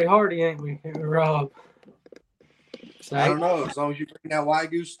gonna party hardy, ain't we, Rob? I don't know. As long as you bring that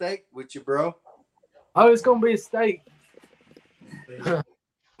Wagyu steak with you, bro. Oh, it's gonna be a steak.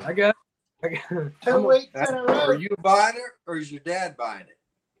 I got 2 weeks in a row. Are you buying it or is your dad buying it?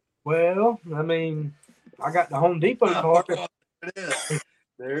 Well, I mean, I got the Home Depot card. There it is.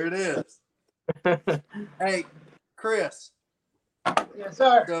 There it is. Hey, Chris. Yes,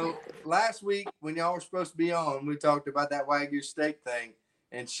 sir. So last week when y'all were supposed to be on, we talked about that Wagyu steak thing,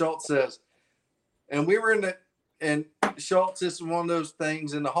 and Schultz says, and we were and Schultz, this is one of those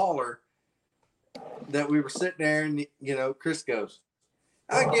things in the hauler that we were sitting there, and Chris goes,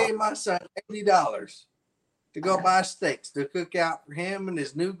 I gave my son $80 to go buy steaks to cook out for him and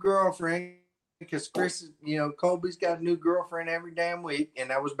his new girlfriend, because Chris, Colby's got a new girlfriend every damn week, and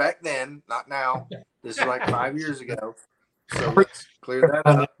that was back then, not now. This is like 5 years ago. So let's clear that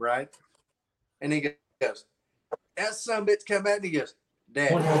up, right? And he goes, that son of a bitch come back and he goes,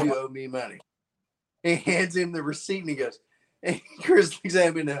 Dad, you owe me money. He hands him the receipt and he goes, and Chris looks at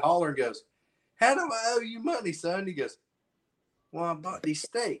him in the holler and goes, how do I owe you money, son? He goes, well, I bought these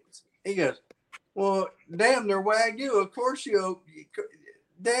steaks. He goes, well, damn, they're Wagyu. Of course you owe.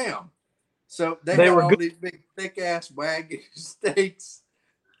 Damn. So they had all these big, thick-ass Wagyu steaks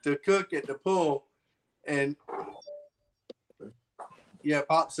to cook at the pool. And, yeah,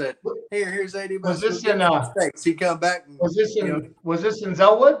 Pop said, here's $80. Was this in steaks? He come back. And, was this in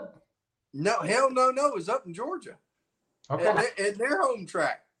Zellwood? No, hell no. It was up in Georgia. Okay. At their home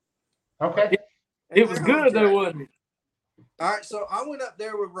track. Okay. It was good, though, wasn't it? All right, so I went up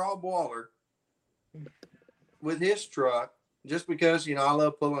there with Rob Waller with his truck just because, you know, I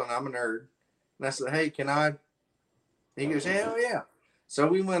love pulling. I'm a nerd. And I said, hey, can I? He goes, hell yeah. So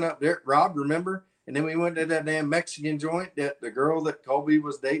we went up there. Rob, remember? And then we went to that damn Mexican joint that the girl that Colby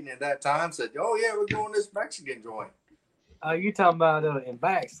was dating at that time said, oh, yeah, we're going to this Mexican joint. Oh, you talking about in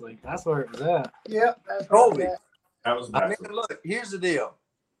Baxley. That's where it was at. Yep, that's Colby. That was I mean, look, here's the deal.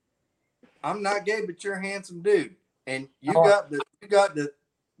 I'm not gay, but you're a handsome dude. And you got the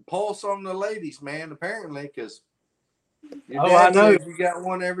pulse on the ladies, man, apparently, because your dad says you got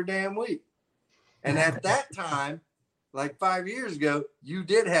one every damn week. And at that time, like 5 years ago, you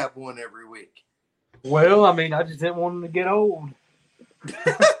did have one every week. Well, I mean, I just didn't want them to get old.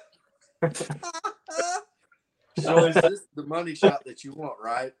 So is this the money shot that you want,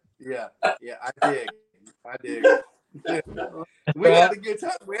 right? Yeah, I dig. We had a good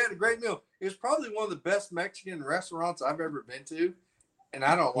time. We had a great meal. It was probably one of the best Mexican restaurants I've ever been to, and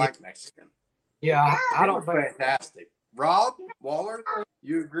I don't like Mexican. Yeah, I don't think. Fantastic. Rob Waller,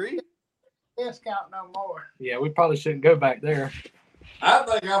 you agree? Discount no more. Yeah, we probably shouldn't go back there. I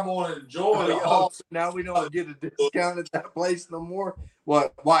think I'm going to enjoy the whole. Now we don't get a discount at that place no more.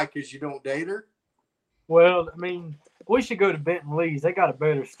 What? Why? Because you don't date her? Well, I mean, we should go to Benton Lee's. They got a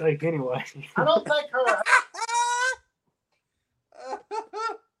better steak anyway. I don't think her.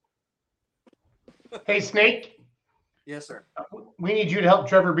 Hey, Snake. Yes, sir. We need you to help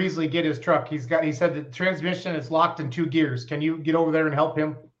Trevor Beasley get his truck. He said the transmission is locked in 2 gears. Can you get over there and help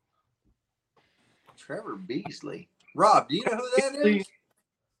him? Trevor Beasley. Rob, do you know who that is?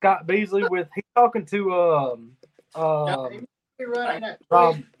 Scott Beasley he's talking to Rob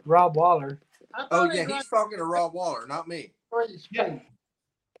Waller. Oh yeah, he's talking to Rob Waller, not me. Yeah.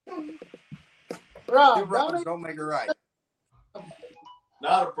 Rob, Rob, don't make it right.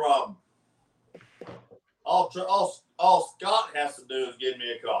 Not a problem. All Scott has to do is give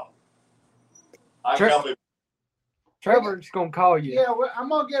me a call. I can help him. Trevor's gonna call you. Yeah, well, I'm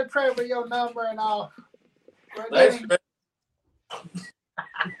gonna give Trevor your number and I'll. Thanks,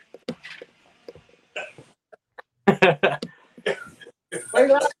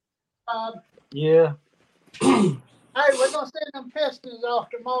 Yeah. Hey, we're gonna send them Pistons off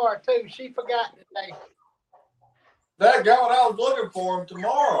tomorrow too. She forgot today. That guy, I was looking for him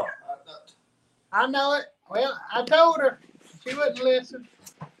tomorrow. I know it. Well, I told her. She wouldn't listen.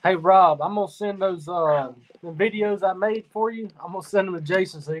 Hey Rob, I'm gonna send those the videos I made for you. I'm gonna send them to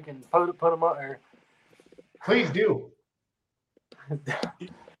Jason so he can put them up there. Please do.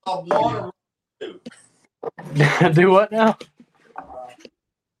 One or two. Do what now?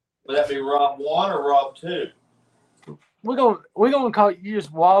 Would that be Rob 1 or Rob 2? We're gonna call you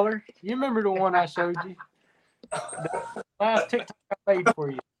just Waller. You remember the one I showed you? The last TikTok I made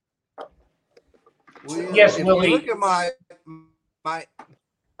for you. Well, yes, if Willie. you look at my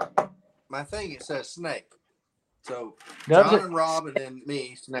thing, it says Snake. So John and Rob and then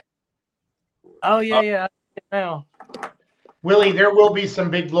me, Snake. Oh yeah, I see it now. Willie, there will be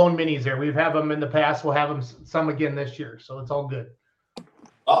some big blown minis there. We've had them in the past. We'll have them some again this year. So it's all good.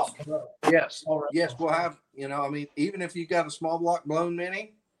 Awesome. Yes. Yes, we'll have, I mean, even if you got a small block blown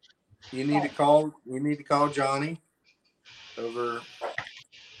mini, you need to call Johnny over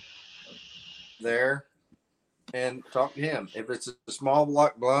there and talk to him. If it's a small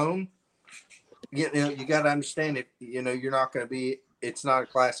block blown, you got to understand if you're not going to be. It's not a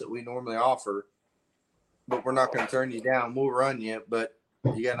class that we normally offer, but we're not going to turn you down. We'll run you, but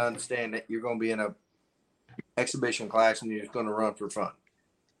you got to understand that you're going to be in a exhibition class and you're just going to run for fun.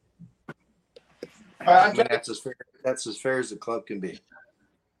 I mean, that's as fair as the club can be.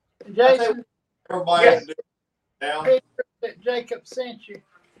 Jason, everybody down. That Jacob sent you.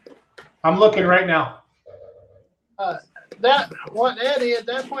 I'm looking right now. That's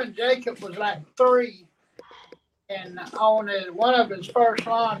when Jacob was like 3, and on one of his first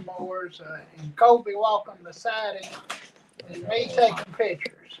lawnmowers, and Colby walking beside him, and me taking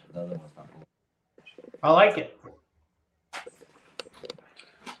pictures. I like it.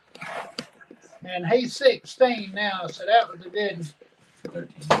 And he's 16 now, so that was a good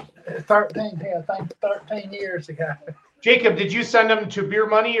 13, yeah, I think 13 years ago. Jacob, did you send them to Beer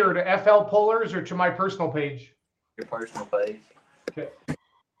Money or to FL Pullers or to my personal page? Your personal page. Okay.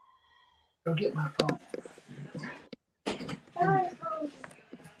 Go get my phone.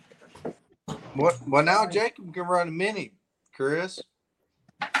 What? Well, now Jacob can run a mini, Chris.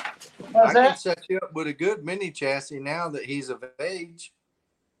 What's I can that? set you up with a good mini chassis now that he's of age.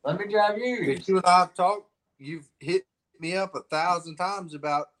 Let me drive yours. Because you and I have talked, you've hit me up 1,000 times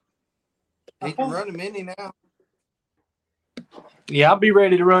about he can run a mini now. Yeah, I'll be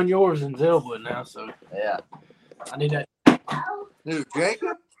ready to run yours in Zellwood now. So Yeah. I need that. Dude,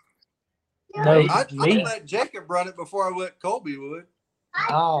 Jacob? No, I'd me. let Jacob run it before I let Colby would.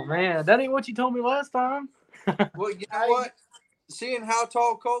 Oh man, that ain't what you told me last time. Well, you know what? Seeing how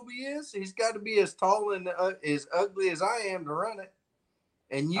tall Colby is, he's got to be as tall and as ugly as I am to run it.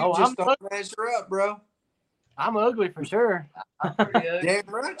 And you just don't measure up, bro. I'm ugly for sure. I'm pretty ugly. Damn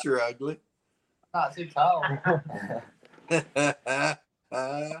right you're ugly. Not too tall.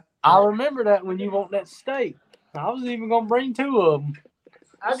 I remember that when you want that steak. I was even gonna bring 2 of them.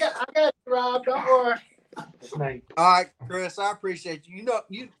 I got you, Rob. Don't worry. Snake. All right, Chris, I appreciate you.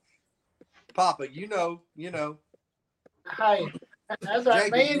 Papa, you know. Hey, that's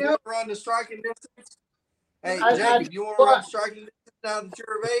right. Jacob, Me and you you. want to run the striking distance? Hey, I- Jacob, you want to run striking distance now that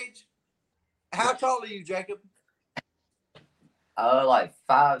you're of age? How tall are you, Jacob? Like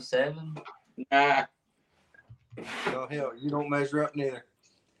 5'7". Nah. Oh, hell, you don't measure up neither.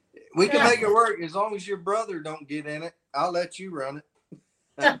 We can make it work as long as your brother don't get in it. I'll let you run it.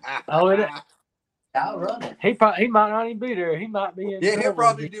 I'll run it. He might not even be there. He might be in. Yeah, he'll trouble.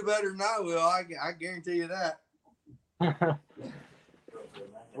 probably do better than I will. I guarantee you that.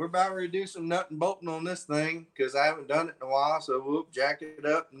 We're about ready to do some nut and bolting on this thing because I haven't done it in a while. So we'll jack it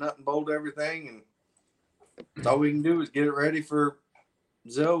up, nut and bolt everything, and all we can do is get it ready for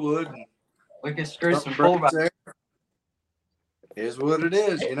Zellwood. And we can screw some brakes there. Is what it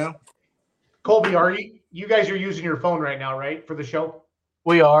is, you know. Colby, are you guys are using your phone right now, right, for the show?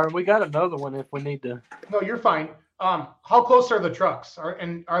 We are. We got another one if we need to. No, you're fine. How close are the trucks?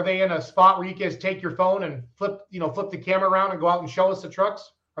 Are they in a spot where you guys take your phone and flip the camera around and go out and show us the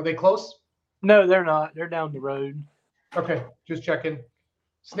trucks? Are they close? No, they're not. They're down the road. Okay, just checking.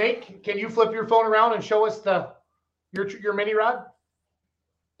 Snake, can you flip your phone around and show us your mini rod?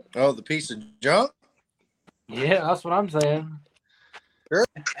 Oh, the piece of junk? Yeah, that's what I'm saying. Sure.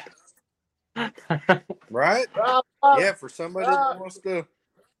 Right? Rob, Yeah, for somebody that wants to.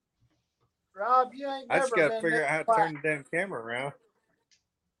 Rob, you ain't I just never got to been figure this out how to quiet. turn the damn camera around.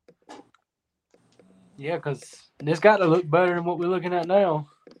 Yeah, because it's got to look better than what we're looking at now.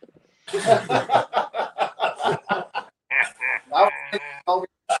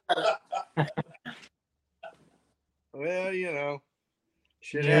 Well,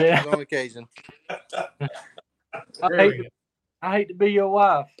 shit Yeah. happens on occasion. I hate to be your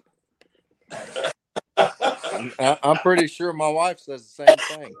wife. I'm pretty sure my wife says the same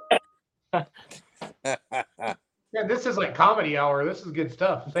thing. Yeah, this is like comedy hour. This is good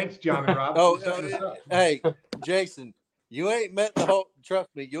stuff. Thanks, John and Rob. Oh, for setting this up. hey, Jason, you ain't met the whole. Trust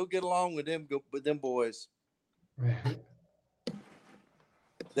me, you'll get along with them boys.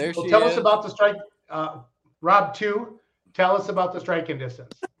 There Well, she tell is. us about the strike, Rob 2. Tell us about the striking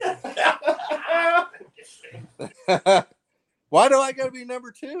distance. Why do I got to be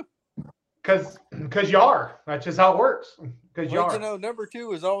number 2? Because you are. That's just how it works. Because you Well, are. number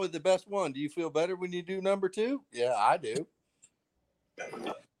 2 is always the best one. Do you feel better when you do number 2? Yeah, I do.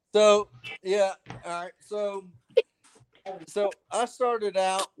 So, yeah. All right. So I started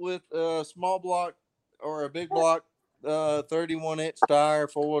out with a small block or a big block, 31-inch tire,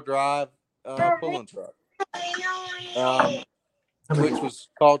 4-wheel drive pulling truck, which was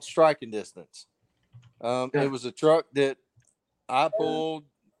called Striking Distance. It was a truck that I pulled.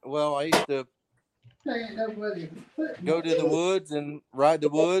 Well, I used to go to the woods and ride the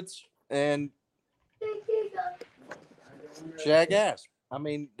woods and shag ass. I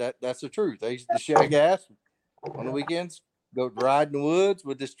mean, that's the truth. I used to shag ass on the weekends, go ride in the woods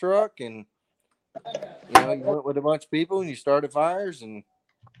with this truck, and you went with a bunch of people and you started fires, and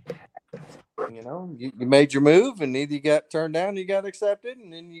you made your move, and either you got turned down, or you got accepted,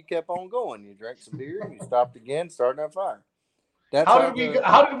 and then you kept on going. You drank some beer and you stopped again, starting on fire. That's How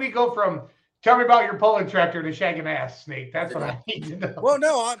did we go from tell me about your pulling tractor to shagging ass, Snake? That's what I need to know. Well,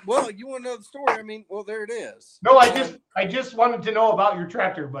 no, you want to know the story? I mean, well, there it is. No, I just wanted to know about your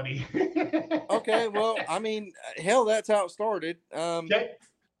tractor, buddy. Okay, well, I mean, hell, that's how it started. Okay.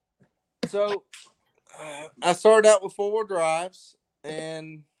 So I started out with 4-wheel drives,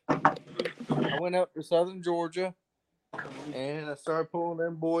 and I went up to southern Georgia And I started pulling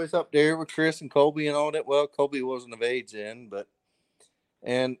them boys up there with Chris and Colby and all that. Well, Colby wasn't of age then,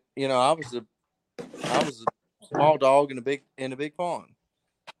 and you know, I was a small dog in a big pond.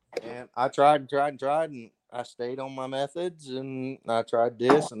 And I tried, and I stayed on my methods, and I tried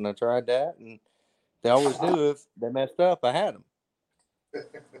this and I tried that, and they always knew if they messed up, I had them.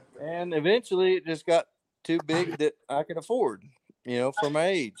 And eventually, it just got too big that I could afford, you know, for my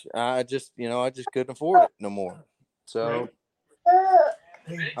age. I just couldn't afford it no more. So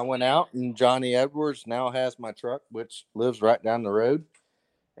I went out, and Johnny Edwards now has my truck, which lives right down the road.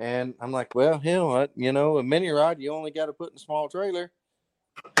 And I'm like, well, hell, you know, a mini rod, you only got to put in a small trailer.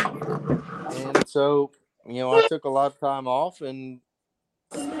 And so, you know, I took a lot of time off and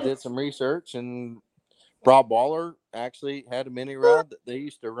did some research, and Rob Waller actually had a mini rod that they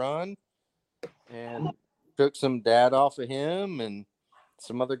used to run, and took some data off of him and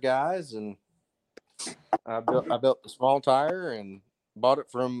some other guys, and I built the small tire and bought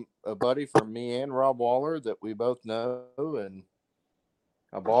it from a buddy from me and Rob Waller that we both know, and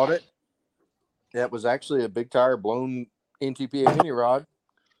I bought it. That was actually a big tire blown NTPA mini rod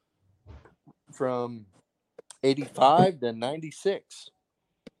from 85 to 96.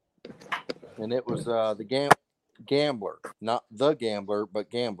 And it was the Gambler, not the Gambler,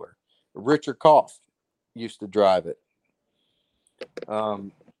 but Gambler. Richard Koff used to drive it.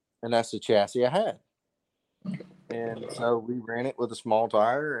 And that's the chassis I had. And so we ran it with a small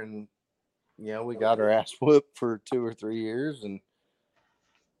tire, and, you know, we got our ass whooped for 2 or 3 years and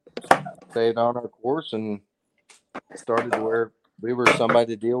stayed on our course and started to where we were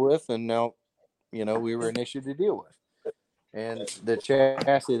somebody to deal with. And now, you know, we were an issue to deal with. And the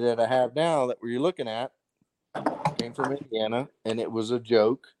chassis that I have now that we're looking at came from Indiana, and it was a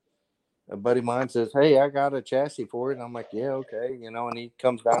joke. A buddy of mine says, hey, I got a chassis for it. And I'm like, yeah, okay. You know, and he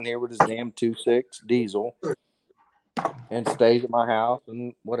comes down here with his damn 2.6 diesel and stays at my house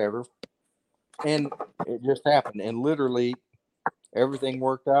and whatever. And it just happened. And literally everything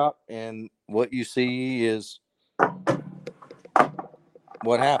worked out. And what you see is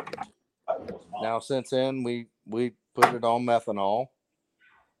what happened. Now, since then, we put it on methanol.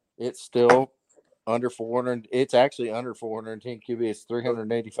 It's still under 400. It's actually under 410 cubic. It's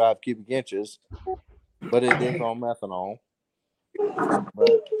 385 cubic inches, but it is on methanol.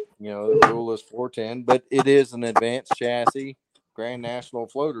 But, you know, the rule is 410, but it is an advanced chassis, Grand National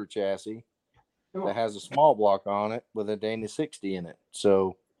floater chassis that has a small block on it with a Dana 60 in it.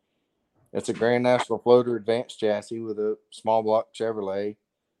 So it's a Grand National floater advanced chassis with a small block Chevrolet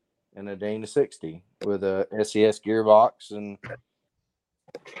and a Dana 60 with a SES gearbox and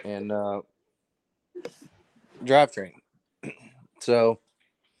drivetrain. So,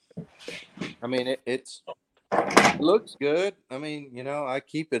 I mean, it looks good. I mean, you know, I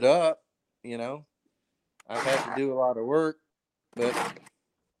keep it up. You know, I've had to do a lot of work, but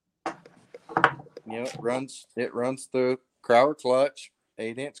you know, it runs through Crowder clutch,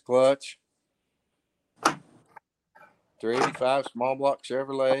 8-inch clutch, 385 small block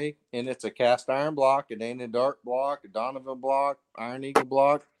Chevrolet, and it's a cast iron block. It ain't a dark block, a Donovan block, Iron Eagle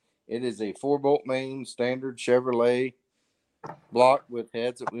block. It is a 4-bolt main standard Chevrolet block with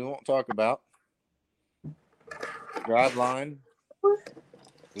heads that we won't talk about. Drive line.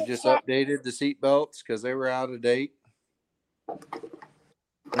 We just updated the seat belts because they were out of date.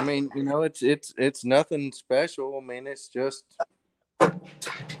 I mean, you know, it's nothing special. I mean, it's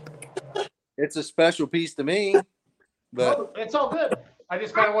a special piece to me. But it's all good. I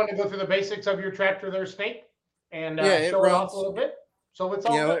just kind of wanted to go through the basics of your tractor there, Snake, and show it off a little bit. So it's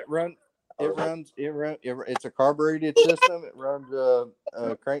all good. It's a carbureted system. It runs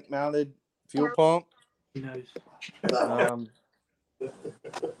a crank mounted fuel pump.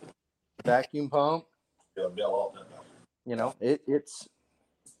 Vacuum pump. You know, it's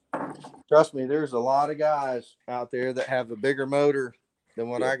trust me, there's a lot of guys out there that have a bigger motor than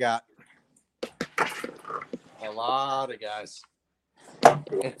what I got. A lot of guys.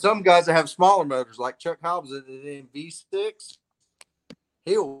 And some guys that have smaller motors, like Chuck Hobbs in V6,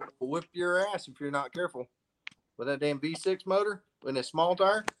 he'll whip your ass if you're not careful. With that damn V6 motor, with a small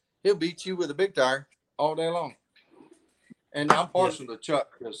tire, he'll beat you with a big tire all day long. And I'm partial to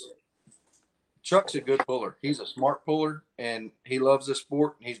Chuck because Chuck's a good puller. He's a smart puller, and he loves the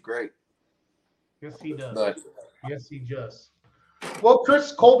sport, and he's great. Yes, he does. Yes, he does. Well,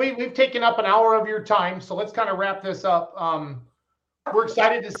 Chris, Colby, we've taken up an hour of your time, so let's kind of wrap this up. We're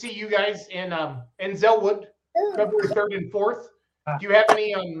excited to see you guys in Zellwood, February 3rd and 4th. Do you have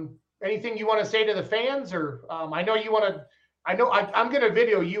anything you want to say to the fans, or I know you want to? I'm going to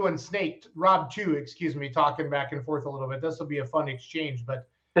video you and Snake, Rob too, excuse me, talking back and forth a little bit. This will be a fun exchange. But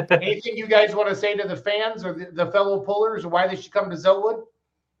Anything you guys want to say to the fans or the fellow pullers, or why they should come to Zellwood?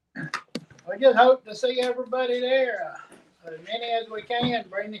 I just hope to see everybody there. As many as we can.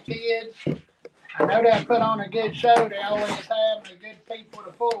 Bring the kids. I know they put on a good show. They always have the good people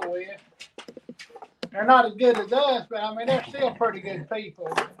to pull with. They're not as good as us, but I mean they're still pretty good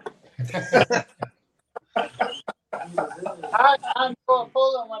people. I enjoy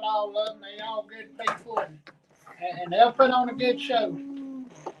pulling with all of them. They all good people, and they'll put on a good show.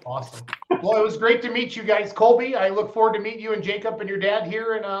 Awesome. Well, it was great to meet you guys, Colby. I look forward to meeting you and Jacob and your dad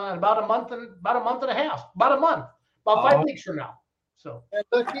here in about a month and a half, about 5 weeks from now. So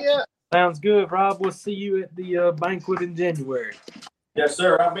look here. Sounds good, Rob. We'll see you at the banquet in January. Yes,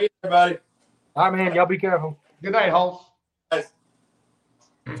 sir. I'll be there, buddy. All right, man. Y'all be careful. Good night, Hulse.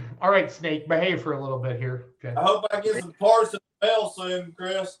 All right, Snake, behave for a little bit here. Okay. I hope I get some parts in the mail soon,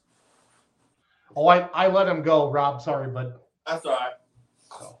 Chris. Oh, I let him go, Rob. Sorry, bud. That's all right.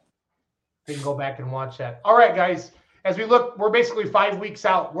 So you can go back and watch that. All right, guys. As we look, we're basically 5 weeks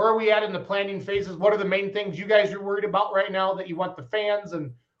out. Where are we at in the planning phases? What are the main things you guys are worried about right now that you want the fans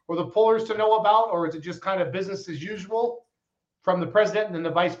or the pullers to know about, or is it just kind of business as usual from the president and then the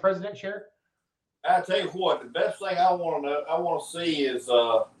vice president share? I tell you what, the best thing I want to see is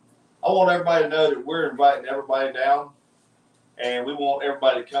I want everybody to know that we're inviting everybody down, and we want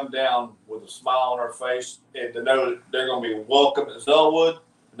everybody to come down with a smile on their face and to know that they're going to be welcome at Zellwood,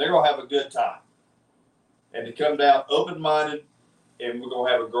 and they're going to have a good time. And to come down open-minded, and we're going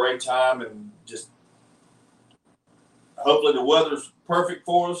to have a great time, and just hopefully the weather's perfect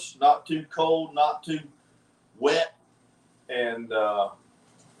for us, not too cold, not too wet, and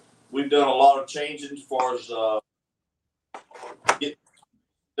we've done a lot of changes as far as getting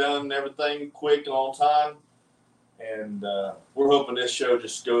done everything quick and on time, and we're hoping this show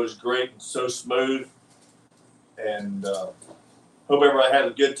just goes great and so smooth, and hope everybody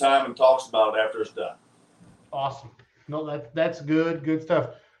has a good time and talks about it after it's done. Awesome. No, that's good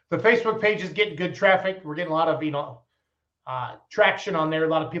stuff. The Facebook page is getting good traffic. We're getting a lot of traction on there. A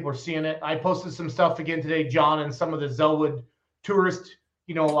lot of people are seeing it. I posted some stuff again today, John, and some of the Zellwood tourist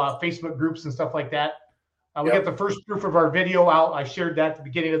Facebook groups and stuff like that. We got the first proof of our video out. I shared that at the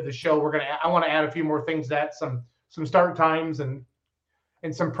beginning of the show. I want to add a few more things, that some start times and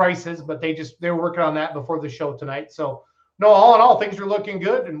some prices, but they were working on that before the show tonight. So no, all in all, things are looking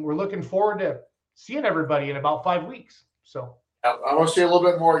good, and we're looking forward to seeing everybody in about 5 weeks. So I want to see a little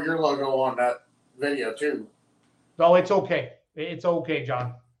bit more of your logo on that video too. No, it's okay. It's okay,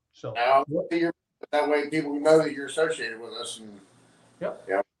 John. So that way people know that you're associated with us, and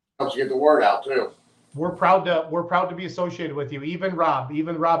helps you get the word out too. We're proud to be associated with you. Even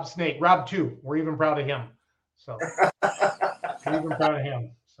Rob Snake, Rob too. We're even proud of him. So we're even proud of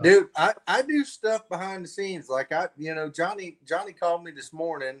him. So. Dude, I do stuff behind the scenes. Like Johnny called me this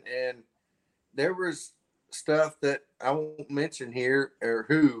morning, and there was stuff that I won't mention here or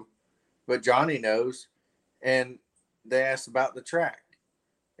who, but Johnny knows. And they asked about the track,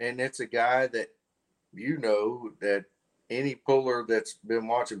 and it's a guy that that any puller that's been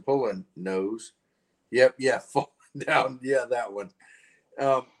watching pulling knows. Yep, falling down, that one.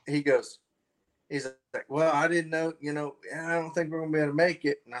 He's like, well, I didn't know, I don't think we're gonna be able to make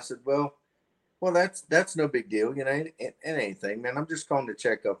it. And I said, well, that's no big deal, it anything, man. I'm just calling to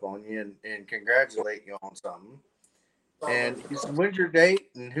check up on you and congratulate you on something. And he said, when's your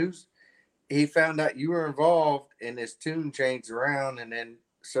date? And he found out you were involved, and his tune changed around, and then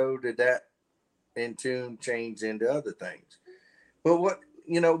so did that in tune change into other things. But what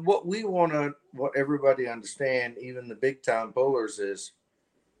everybody understand, even the big time pullers, is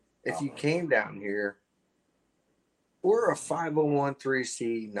if you came down here, we're a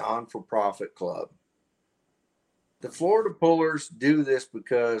 501(c) non-for-profit club. The Florida Pullers do this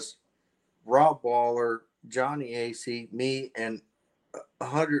because Rob Waller, Johnny Acey, me, and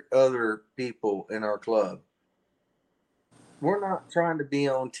 100 other people in our club. We're not trying to be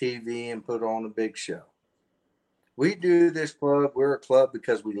on TV and put on a big show. We do this club. We're a club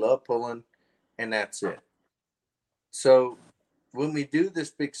because we love pulling, and that's it. So when we do this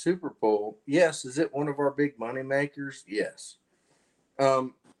big Super Pull, yes, is it one of our big money makers? Yes.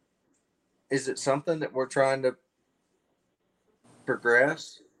 Is it something that we're trying to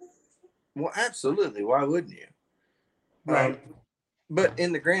progress? Well, absolutely. Why wouldn't you? Right. But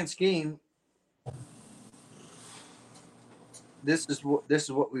in the grand scheme, this is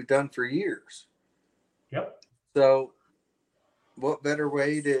what we've done for years. Yep. So what better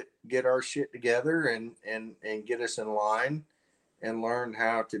way to get our shit together and get us in line and learn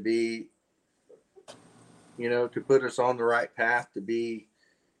how to be, to put us on the right path to be,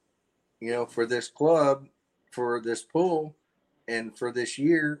 for this club, for this pool, and for this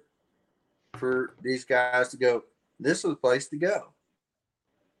year, for these guys to go, this is the place to go.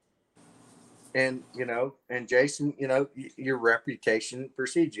 And, and Jason, your reputation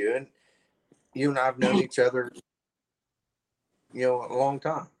precedes you. And you and I have known each other, a long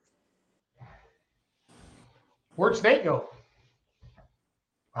time. Where'd Snake go?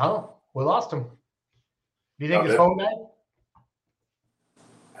 Oh, we lost him. Do you think his phone died?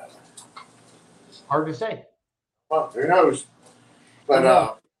 Hard to say. Well, who knows?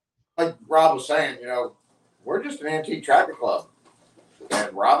 But like Rob was saying, we're just an antique tractor club.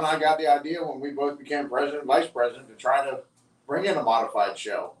 And Rob and I got the idea when we both became president and vice president to try to bring in a modified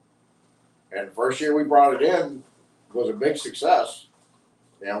show. And the first year we brought it in was a big success.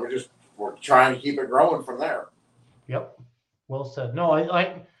 We're trying to keep it growing from there. Yep. Well said. No,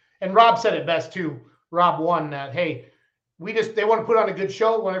 and Rob said it best too. Rob won that. Hey, they want to put on a good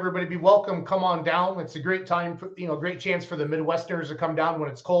show. Want everybody to be welcome. Come on down. It's a great time, great chance for the Midwesterners to come down when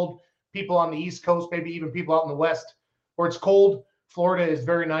it's cold. People on the East Coast, maybe even people out in the West where it's cold. Florida is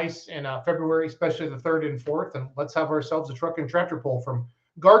very nice in February, especially the 3rd and 4th. And let's have ourselves a truck and tractor pull from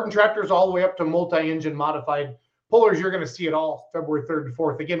garden tractors all the way up to multi-engine modified pullers. You're going to see it all February 3rd and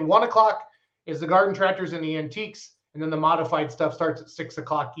 4th. Again, 1 o'clock is the garden tractors and the antiques. And then the modified stuff starts at 6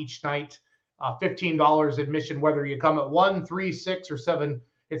 o'clock each night. $15 admission, whether you come at 1, 3, 6, or 7.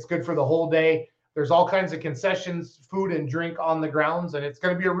 It's good for the whole day. There's all kinds of concessions, food and drink on the grounds, and it's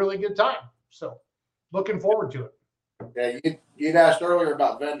going to be a really good time. So looking forward to it. Yeah, you'd asked earlier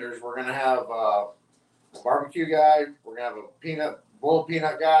about vendors. We're going to have a barbecue guy. We're going to have a boiled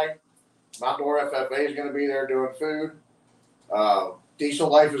peanut guy. Montdor FFA is going to be there doing food. Diesel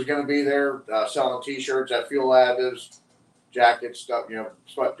Life is going to be there selling T-shirts at Fuel Additives, jackets, stuff,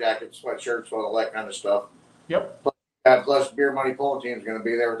 sweat jackets, sweatshirts, all that kind of stuff. Yep. Plus Beer Money Pulling Team is going to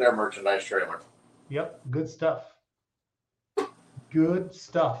be there with their merchandise trailer. Yep. Good stuff. Good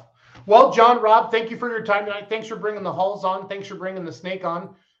stuff. Well, John, Rob, thank you for your time tonight. Thanks for bringing the Hulls on. Thanks for bringing the Snake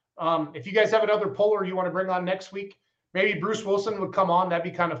on. If you guys have another puller you want to bring on next week, maybe Bruce Wilson would come on. That'd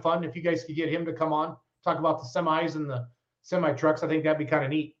be kind of fun if you guys could get him to come on, talk about the semis and the semi trucks. I think that'd be kind of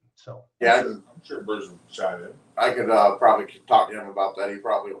neat. So yeah, I'm sure Bruce will chime in. I could probably talk to him about that. He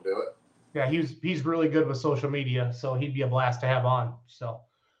probably will do it. Yeah, he's really good with social media, so he'd be a blast to have on. So,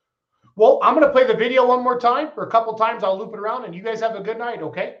 well, I'm going to play the video one more time, or a couple times. I'll loop it around, and you guys have a good night,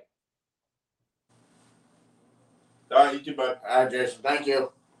 okay? All right, you too, bud. All right, Jason. Thank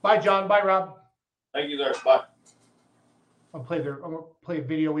you. Bye, John. Bye, Rob. Thank you, there. Bye. I'm going to play a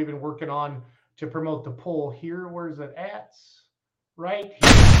video we've been working on to promote the poll here. Where's it at? Right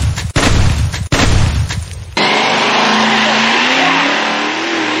here.